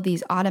all of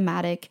these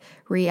automatic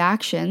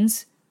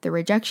reactions, the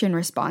rejection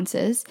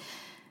responses,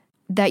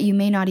 that you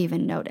may not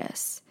even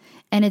notice.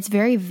 And it's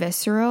very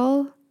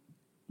visceral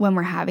when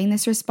we're having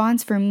this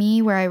response. For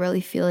me, where I really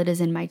feel it is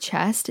in my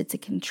chest. It's a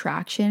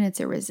contraction, it's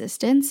a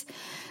resistance.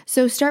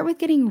 So start with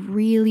getting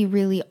really,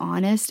 really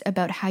honest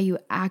about how you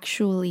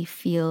actually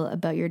feel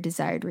about your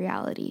desired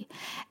reality.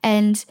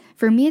 And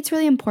for me, it's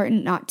really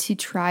important not to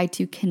try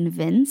to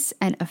convince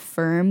and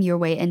affirm your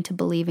way into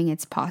believing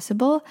it's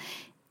possible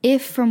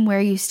if from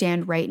where you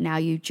stand right now,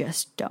 you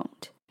just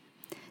don't.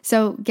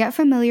 So get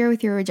familiar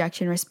with your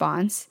rejection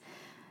response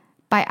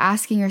by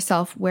asking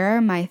yourself, where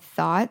are my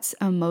thoughts,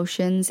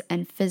 emotions,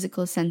 and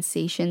physical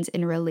sensations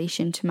in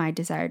relation to my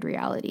desired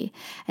reality?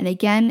 And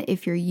again,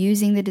 if you're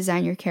using the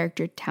Design Your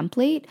Character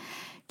template,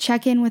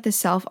 check in with a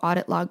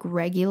self-audit log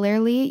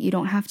regularly. You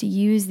don't have to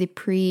use the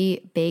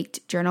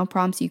pre-baked journal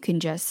prompts. You can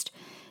just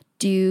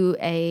do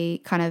a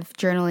kind of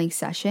journaling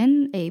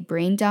session, a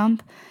brain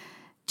dump,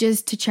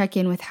 just to check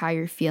in with how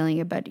you're feeling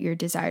about your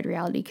desired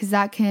reality, because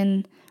that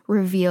can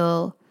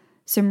reveal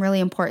some really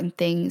important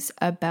things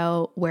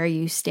about where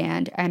you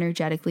stand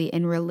energetically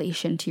in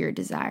relation to your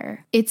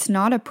desire. It's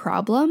not a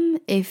problem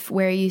if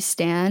where you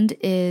stand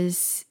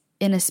is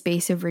in a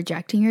space of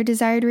rejecting your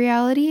desired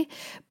reality,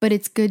 but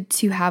it's good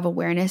to have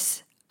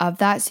awareness of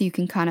that so you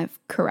can kind of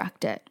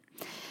correct it.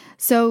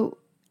 So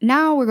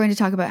now we're going to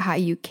talk about how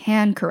you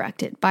can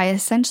correct it by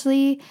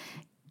essentially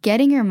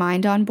getting your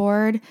mind on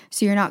board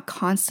so you're not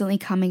constantly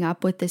coming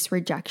up with this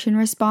rejection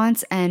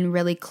response and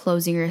really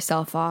closing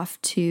yourself off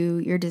to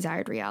your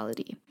desired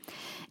reality.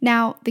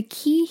 Now, the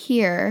key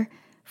here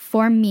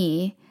for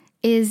me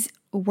is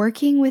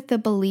working with the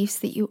beliefs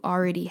that you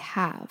already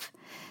have.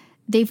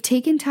 They've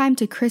taken time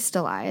to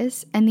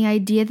crystallize, and the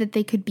idea that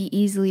they could be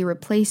easily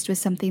replaced with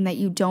something that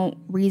you don't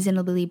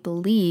reasonably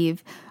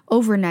believe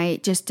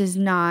overnight just does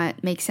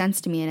not make sense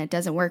to me, and it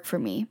doesn't work for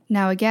me.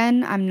 Now,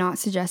 again, I'm not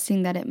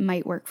suggesting that it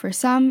might work for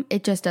some.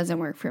 It just doesn't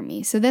work for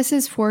me. So this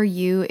is for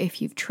you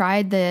if you've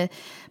tried the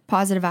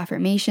positive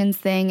affirmations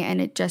thing and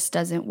it just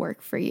doesn't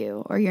work for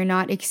you, or you're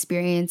not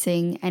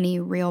experiencing any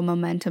real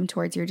momentum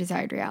towards your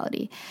desired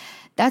reality.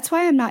 That's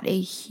why I'm not a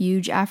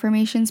huge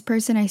affirmations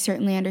person. I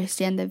certainly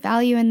understand the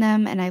value in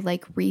them and I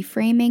like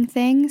reframing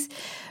things,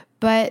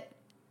 but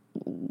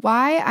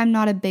why I'm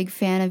not a big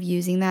fan of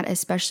using that,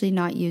 especially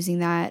not using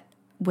that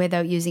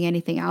without using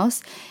anything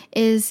else,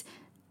 is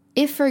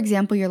if, for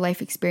example, your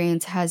life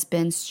experience has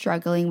been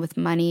struggling with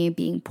money,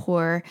 being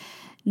poor,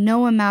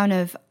 no amount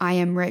of I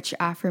am rich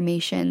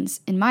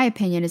affirmations, in my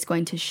opinion, is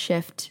going to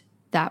shift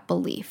that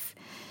belief.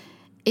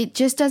 It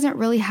just doesn't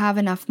really have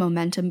enough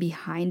momentum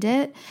behind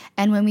it.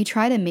 And when we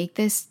try to make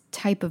this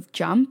type of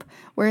jump,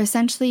 we're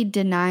essentially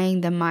denying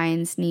the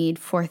mind's need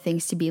for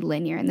things to be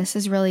linear. And this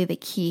is really the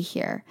key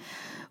here.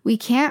 We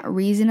can't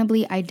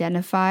reasonably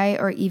identify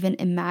or even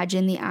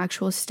imagine the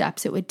actual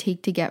steps it would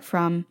take to get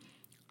from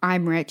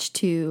I'm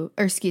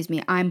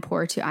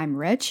poor to I'm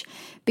rich,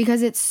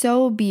 because it's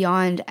so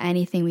beyond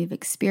anything we've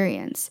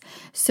experienced.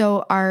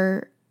 So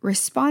our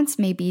response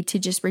may be to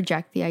just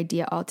reject the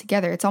idea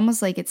altogether. It's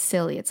almost like it's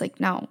silly. It's like,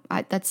 no,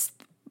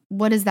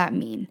 what does that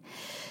mean?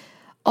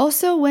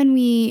 Also, when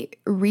we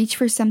reach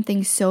for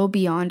something so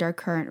beyond our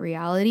current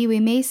reality, we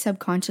may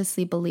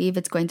subconsciously believe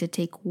it's going to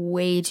take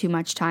way too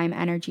much time,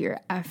 energy, or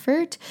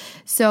effort.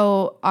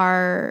 So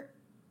our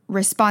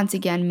response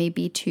again may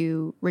be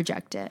to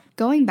reject it.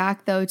 Going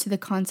back though to the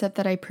concept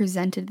that I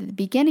presented at the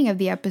beginning of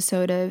the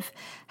episode of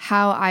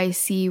how I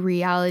see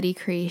reality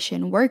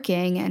creation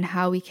working and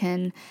how we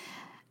can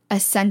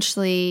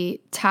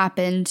essentially tap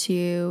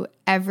into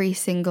every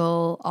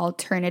single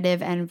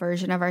alternative and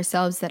version of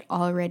ourselves that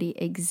already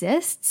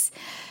exists,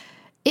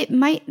 it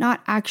might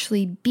not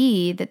actually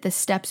be that the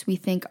steps we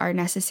think are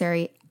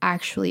necessary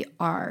actually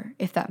are,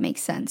 if that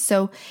makes sense.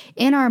 So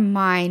in our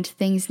mind,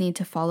 things need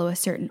to follow a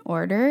certain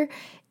order.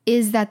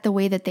 Is that the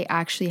way that they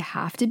actually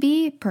have to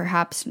be?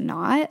 Perhaps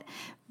not,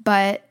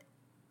 but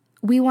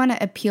we want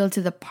to appeal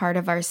to the part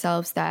of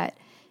ourselves that,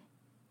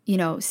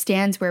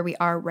 stands where we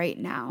are right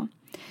now.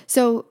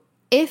 So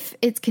if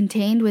it's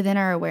contained within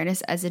our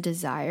awareness as a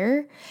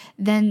desire,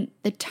 then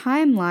the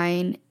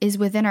timeline is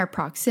within our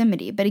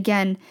proximity. But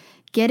again,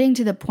 getting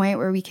to the point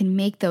where we can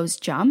make those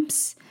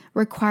jumps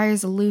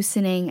requires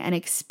loosening and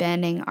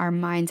expanding our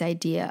mind's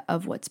idea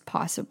of what's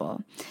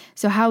possible.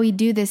 So how we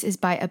do this is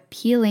by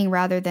appealing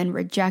rather than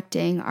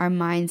rejecting our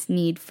mind's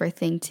need for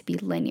things to be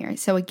linear.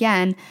 So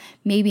again,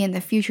 maybe in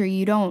the future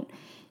you don't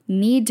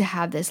need to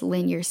have this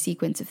linear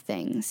sequence of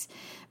things,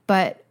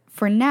 but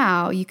for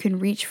now, you can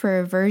reach for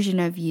a version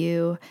of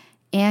you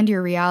and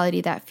your reality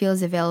that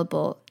feels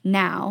available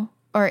now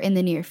or in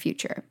the near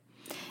future.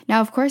 Now,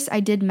 of course,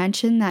 I did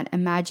mention that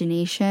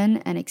imagination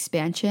and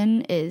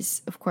expansion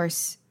is, of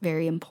course,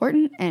 very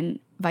important and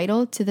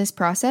vital to this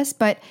process,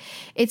 but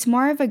it's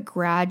more of a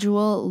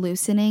gradual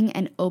loosening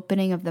and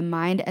opening of the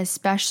mind,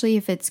 especially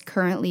if it's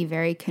currently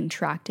very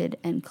contracted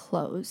and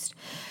closed.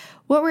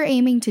 What we're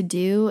aiming to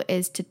do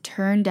is to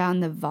turn down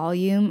the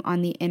volume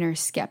on the inner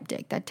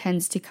skeptic that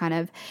tends to kind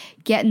of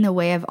get in the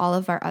way of all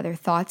of our other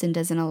thoughts and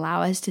doesn't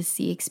allow us to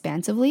see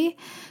expansively.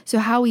 So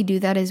how we do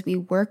that is we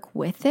work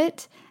with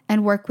it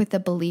and work with the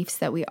beliefs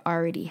that we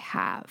already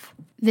have.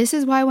 This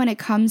is why when it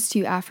comes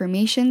to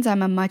affirmations,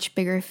 I'm a much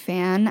bigger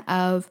fan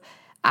of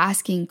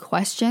asking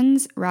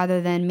questions rather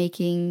than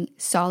making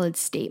solid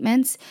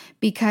statements,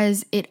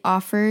 because it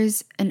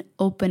offers an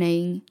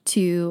opening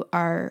to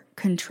our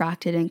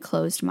contracted and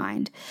closed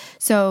mind.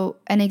 So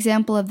an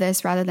example of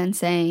this, rather than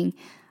saying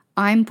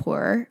I'm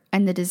poor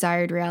and the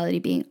desired reality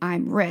being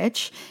I'm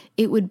rich,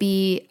 it would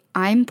be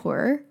I'm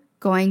poor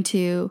going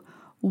to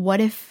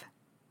what if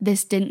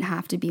this didn't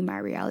have to be my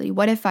reality?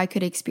 What if I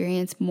could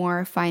experience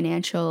more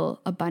financial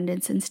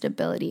abundance and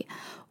stability?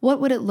 What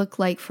would it look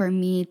like for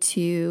me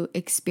to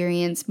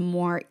experience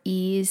more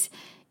ease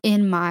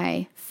in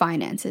my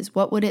finances?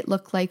 What would it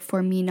look like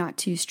for me not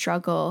to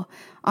struggle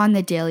on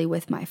the daily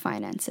with my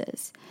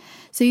finances?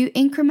 So you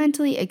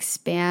incrementally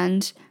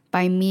expand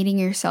by meeting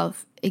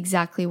yourself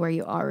exactly where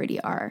you already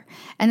are.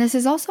 And this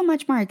is also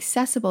much more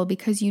accessible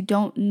because you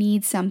don't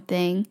need some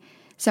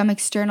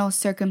external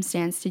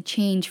circumstance to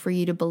change for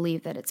you to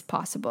believe that it's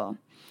possible.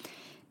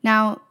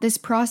 Now, this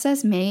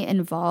process may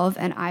involve,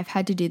 and I've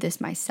had to do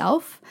this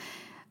myself,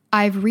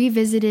 I've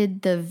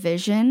revisited the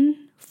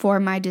vision for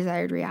my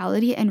desired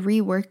reality and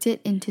reworked it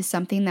into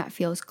something that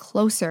feels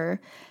closer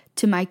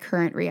to my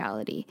current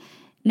reality.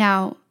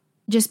 Now,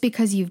 just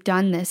because you've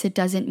done this, it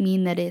doesn't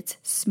mean that it's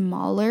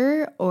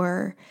smaller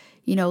or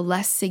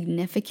less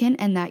significant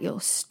and that you'll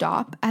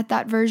stop at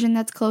that version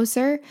that's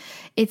closer.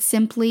 It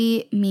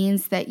simply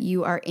means that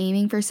you are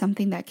aiming for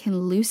something that can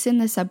loosen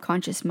the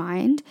subconscious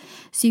mind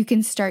so you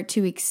can start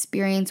to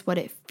experience what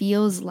it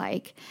feels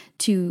like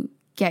to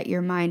get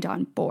your mind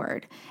on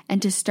board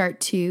and to start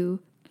to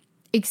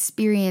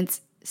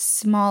experience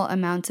small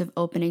amounts of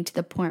opening to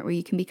the point where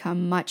you can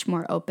become much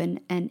more open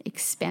and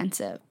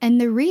expansive.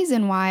 And the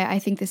reason why I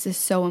think this is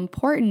so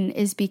important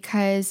is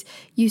because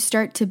you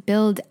start to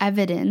build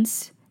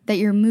evidence that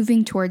you're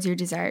moving towards your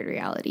desired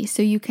reality.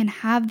 So you can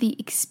have the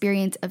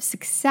experience of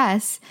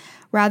success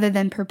rather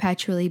than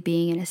perpetually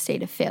being in a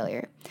state of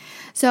failure.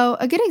 So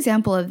a good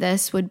example of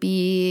this would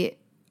be,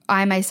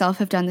 I myself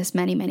have done this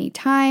many, many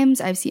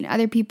times. I've seen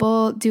other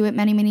people do it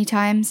many, many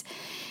times.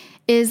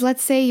 Is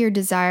let's say your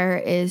desire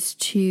is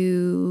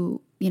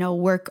to,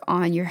 work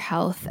on your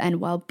health and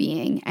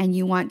well-being, and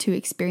you want to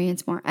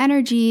experience more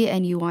energy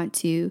and you want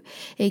to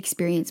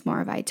experience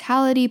more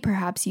vitality.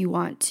 Perhaps you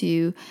want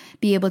to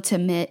be able to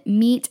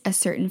meet a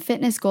certain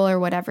fitness goal or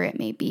whatever it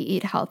may be,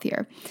 eat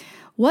healthier.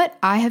 What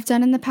I have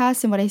done in the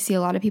past and what I see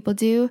a lot of people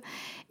do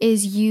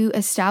is you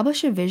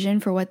establish a vision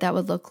for what that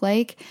would look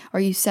like,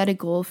 or you set a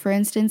goal, for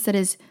instance, that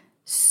is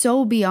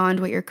so beyond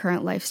what your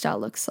current lifestyle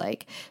looks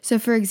like. So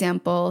for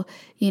example,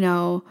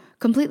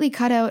 completely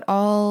cut out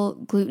all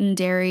gluten,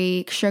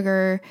 dairy,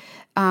 sugar,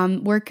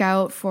 work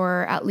out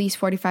for at least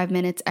 45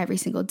 minutes every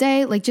single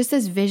day, like just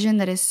this vision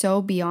that is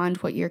so beyond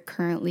what you're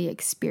currently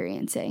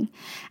experiencing.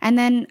 And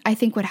then I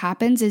think what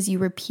happens is you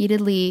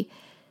repeatedly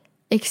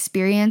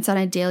experience on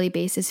a daily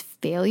basis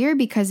failure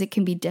because it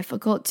can be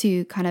difficult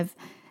to kind of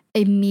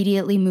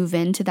immediately move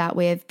into that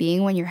way of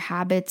being when your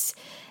habits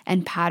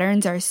and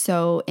patterns are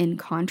so in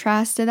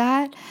contrast to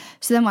that.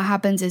 So then what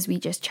happens is we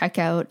just check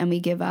out and we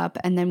give up,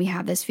 and then we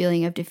have this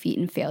feeling of defeat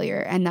and failure,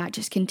 and that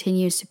just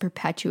continues to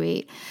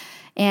perpetuate.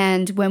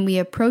 And when we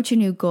approach a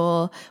new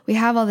goal, we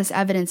have all this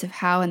evidence of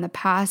how in the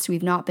past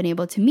we've not been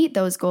able to meet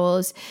those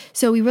goals,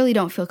 so we really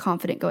don't feel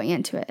confident going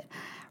into it.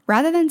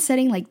 Rather than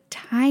setting like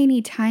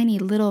tiny, tiny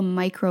little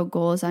micro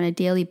goals on a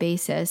daily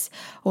basis,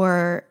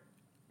 or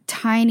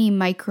tiny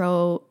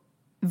micro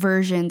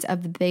versions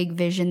of the big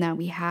vision that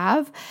we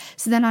have,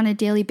 so then on a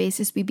daily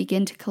basis we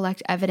begin to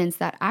collect evidence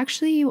that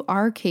actually you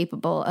are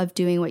capable of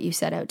doing what you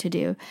set out to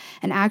do,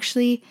 and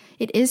actually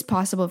it is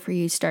possible for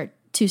you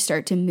to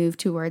start to move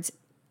towards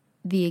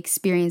the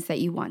experience that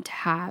you want to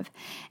have,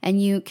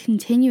 and you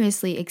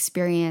continuously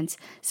experience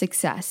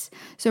success.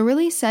 So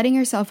really setting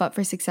yourself up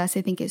for success,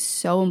 I think, is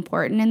so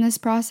important in this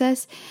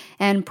process,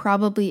 and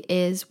probably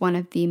is one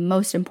of the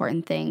most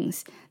important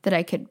things that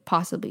I could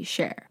possibly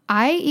share.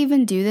 I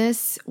even do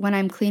this when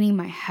I'm cleaning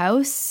my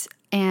house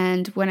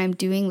and when I'm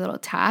doing little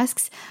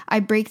tasks. I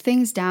break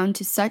things down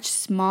to such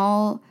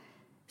small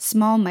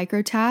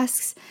micro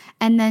tasks,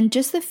 and then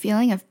just the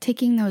feeling of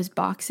ticking those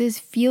boxes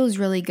feels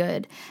really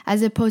good,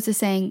 as opposed to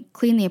saying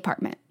clean the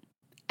apartment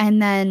and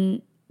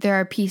then there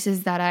are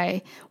pieces that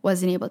I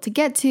wasn't able to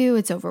get to,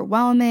 it's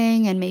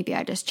overwhelming, and maybe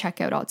I just check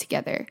out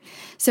altogether.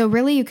 So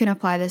really you can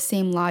apply the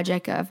same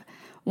logic of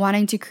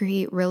wanting to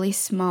create really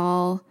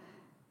small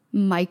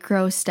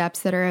micro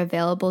steps that are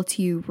available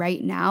to you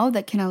right now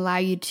that can allow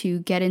you to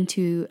get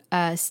into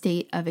a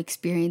state of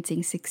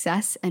experiencing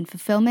success and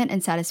fulfillment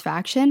and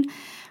satisfaction,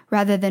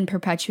 rather than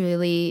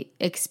perpetually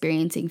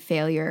experiencing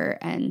failure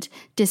and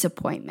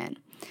disappointment.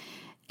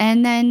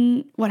 And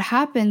then what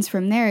happens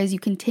from there is you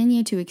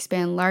continue to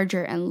expand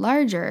larger and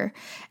larger,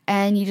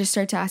 and you just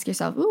start to ask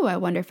yourself, ooh, I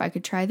wonder if I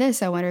could try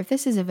this. I wonder if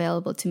this is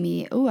available to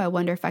me. Ooh, I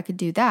wonder if I could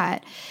do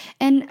that.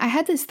 And I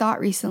had this thought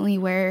recently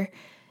where,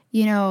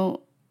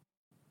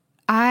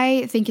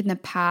 I think in the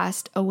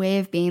past, a way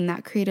of being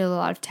that created a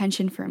lot of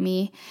tension for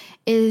me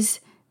is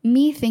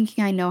me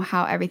thinking I know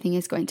how everything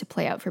is going to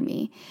play out for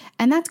me.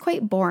 And that's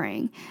quite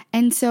boring.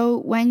 And so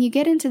when you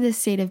get into this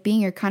state of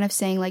being, you're kind of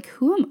saying like,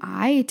 who am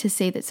I to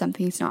say that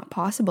something's not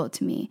possible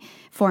for me?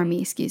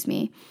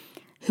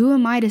 Who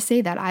am I to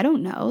say that? I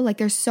don't know. Like,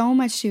 there's so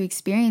much to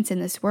experience in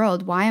this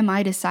world. Why am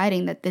I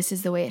deciding that this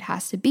is the way it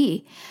has to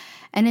be?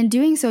 And in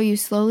doing so, you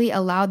slowly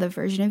allow the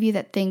version of you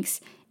that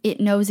thinks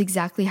it knows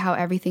exactly how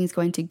everything's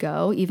going to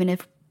go, even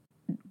if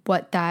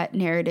what that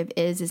narrative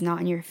is not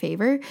in your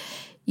favor.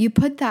 You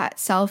put that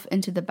self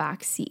into the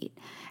back seat,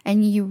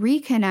 and you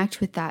reconnect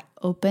with that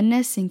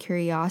openness and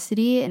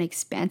curiosity and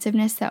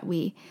expansiveness that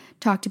we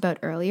talked about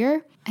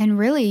earlier. And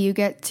really, you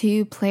get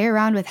to play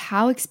around with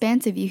how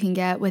expansive you can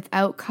get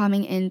without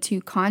coming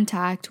into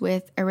contact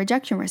with a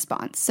rejection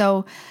response.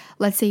 So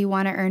let's say you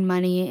want to earn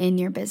money in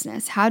your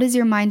business. How does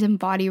your mind and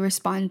body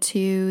respond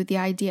to the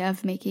idea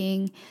of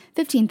making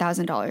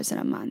 $15,000 in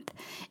a month?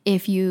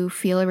 If you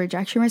feel a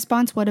rejection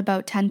response, what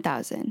about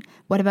 10,000?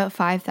 What about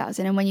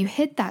 5,000? And when you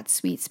hit that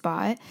sweet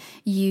spot,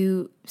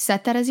 you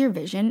set that as your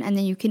vision, and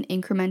then you can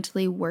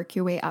incrementally work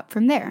your way up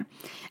from there.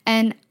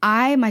 And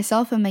I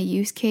myself am a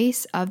use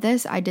case of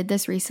this. I did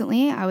this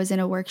recently. I was in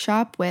a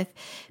workshop with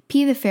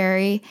P the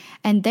Fairy,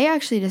 and they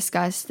actually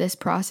discussed this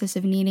process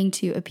of needing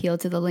to appeal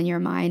to the linear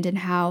mind, and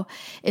how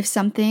if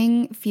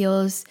something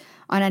feels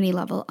on any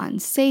level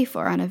unsafe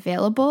or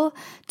unavailable,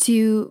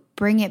 to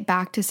bring it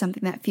back to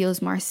something that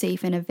feels more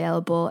safe and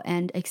available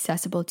and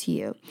accessible to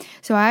you.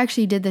 So I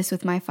actually did this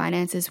with my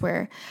finances,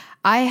 where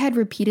I had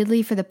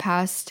repeatedly for the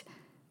past,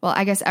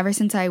 ever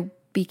since I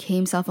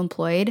became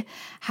self-employed,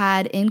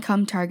 had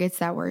income targets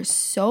that were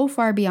so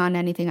far beyond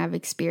anything I've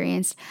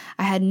experienced.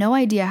 I had no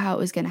idea how it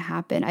was going to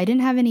happen. I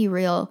didn't have any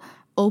real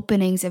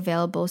openings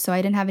available, so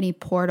I didn't have any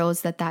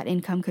portals that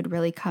income could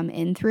really come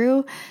in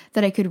through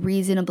that I could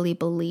reasonably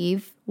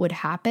believe would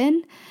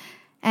happen.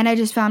 And I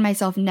just found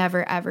myself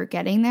never ever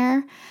getting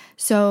there.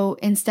 So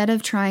instead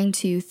of trying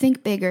to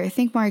think bigger,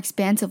 think more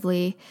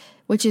expansively,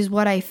 which is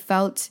what I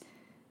felt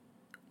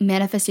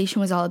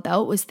manifestation was all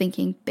about, was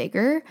thinking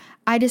bigger,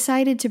 I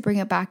decided to bring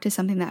it back to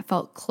something that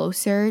felt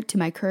closer to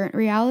my current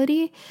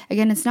reality.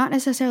 Again, it's not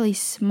necessarily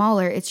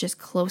smaller, it's just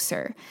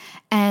closer.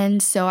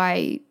 And so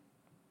I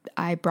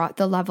brought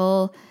the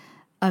level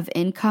of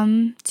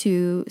income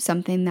to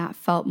something that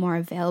felt more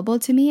available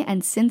to me.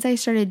 And since I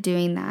started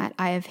doing that,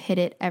 I have hit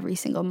it every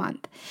single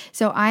month.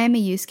 So I am a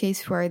use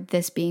case for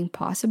this being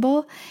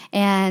possible.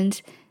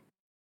 And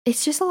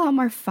it's just a lot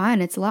more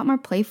fun. It's a lot more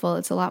playful.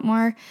 It's a lot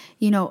more,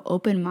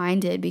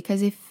 open-minded,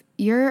 because if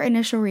your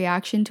initial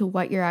reaction to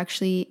what you're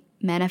actually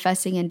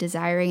manifesting and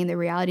desiring in the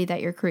reality that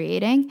you're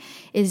creating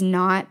is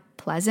not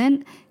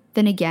pleasant,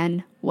 then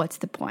again, what's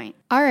the point?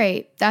 All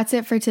right, that's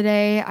it for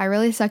today. I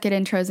really suck at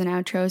intros and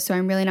outros, so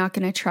I'm really not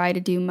going to try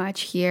to do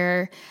much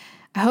here.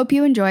 I hope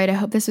you enjoyed. I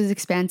hope this was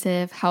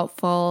expansive,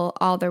 helpful,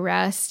 all the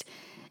rest.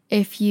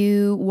 If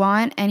you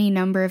want any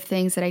number of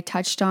things that I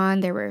touched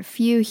on, there were a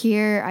few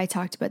here. I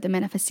talked about the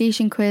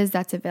manifestation quiz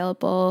that's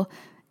available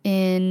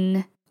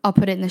in I'll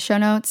put it in the show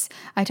notes.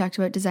 I talked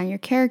about design your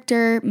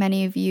character.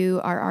 Many of you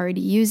are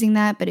already using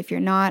that, but if you're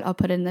not, I'll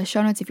put it in the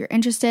show notes if you're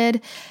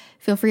interested.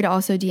 Feel free to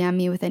also DM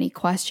me with any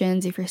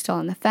questions if you're still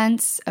on the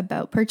fence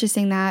about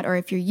purchasing that, or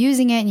if you're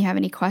using it and you have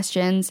any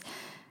questions.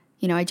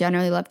 I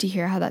generally love to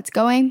hear how that's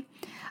going.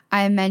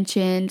 I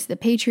mentioned the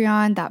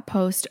Patreon, that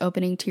post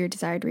opening to your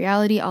desired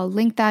reality. I'll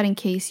link that in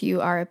case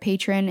you are a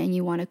patron and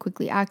you want to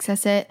quickly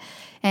access it.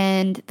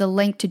 And the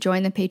link to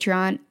join the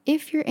Patreon,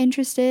 if you're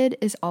interested,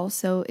 is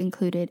also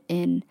included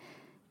in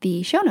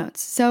the show notes.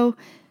 So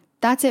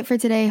that's it for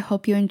today.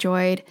 Hope you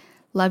enjoyed.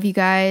 Love you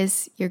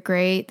guys. You're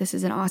great. This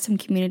is an awesome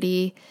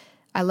community.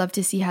 I love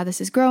to see how this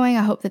is growing.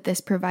 I hope that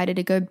this provided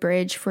a good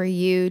bridge for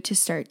you to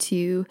start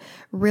to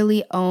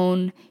really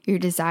own your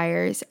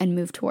desires and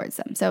move towards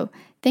them. So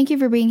thank you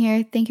for being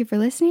here. Thank you for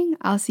listening.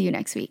 I'll see you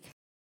next week.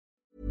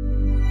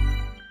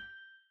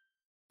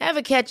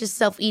 Ever catch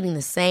yourself eating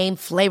the same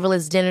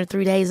flavorless dinner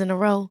 3 days in a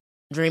row?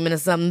 Dreaming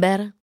of something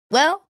better?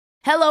 Well,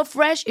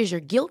 HelloFresh is your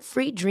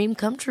guilt-free dream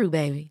come true,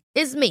 baby.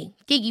 It's me,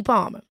 Keke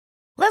Palmer.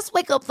 Let's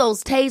wake up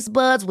those taste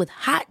buds with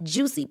hot,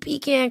 juicy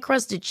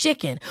pecan-crusted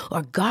chicken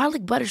or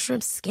garlic butter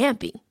shrimp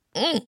scampi.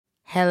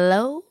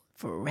 Hello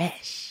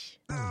Fresh.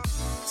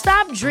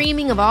 Stop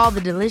dreaming of all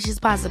the delicious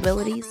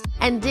possibilities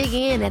and dig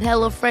in at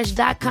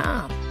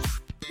HelloFresh.com.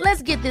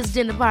 Let's get this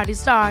dinner party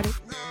started.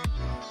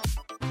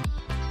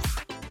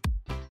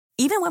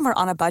 Even when we're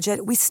on a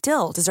budget, we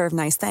still deserve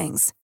nice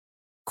things.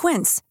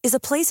 Quince is a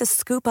place to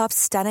scoop up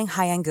stunning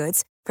high-end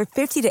goods for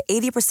 50 to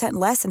 80%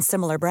 less than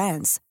similar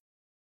brands.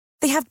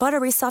 They have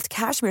buttery soft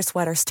cashmere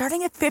sweaters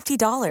starting at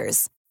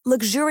 $50,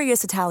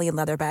 luxurious Italian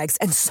leather bags,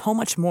 and so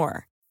much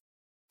more.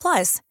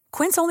 Plus,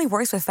 Quince only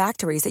works with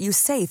factories that use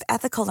safe,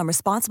 ethical, and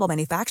responsible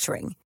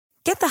manufacturing.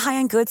 Get the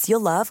high-end goods you'll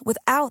love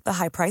without the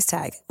high price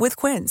tag with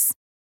Quince.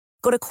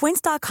 Go to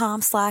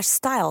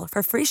quince.com/style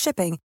for free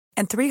shipping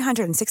and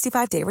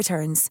 365-day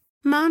returns.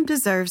 Mom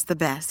deserves the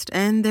best,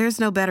 and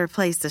there's no better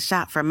place to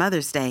shop for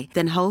Mother's Day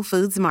than Whole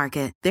Foods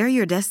Market. They're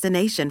your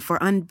destination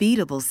for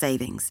unbeatable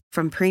savings,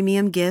 from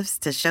premium gifts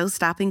to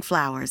show-stopping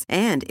flowers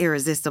and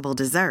irresistible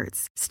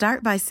desserts.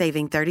 Start by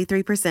saving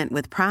 33%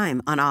 with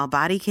Prime on all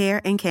body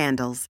care and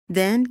candles.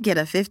 Then get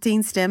a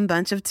 15-stem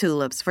bunch of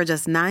tulips for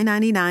just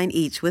 $9.99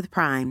 each with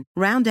Prime.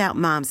 Round out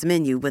Mom's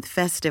menu with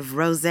festive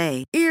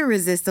rosé,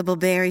 irresistible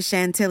berry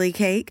chantilly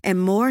cake,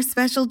 and more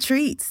special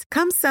treats.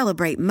 Come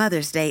celebrate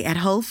Mother's Day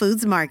at Whole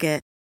Foods Market.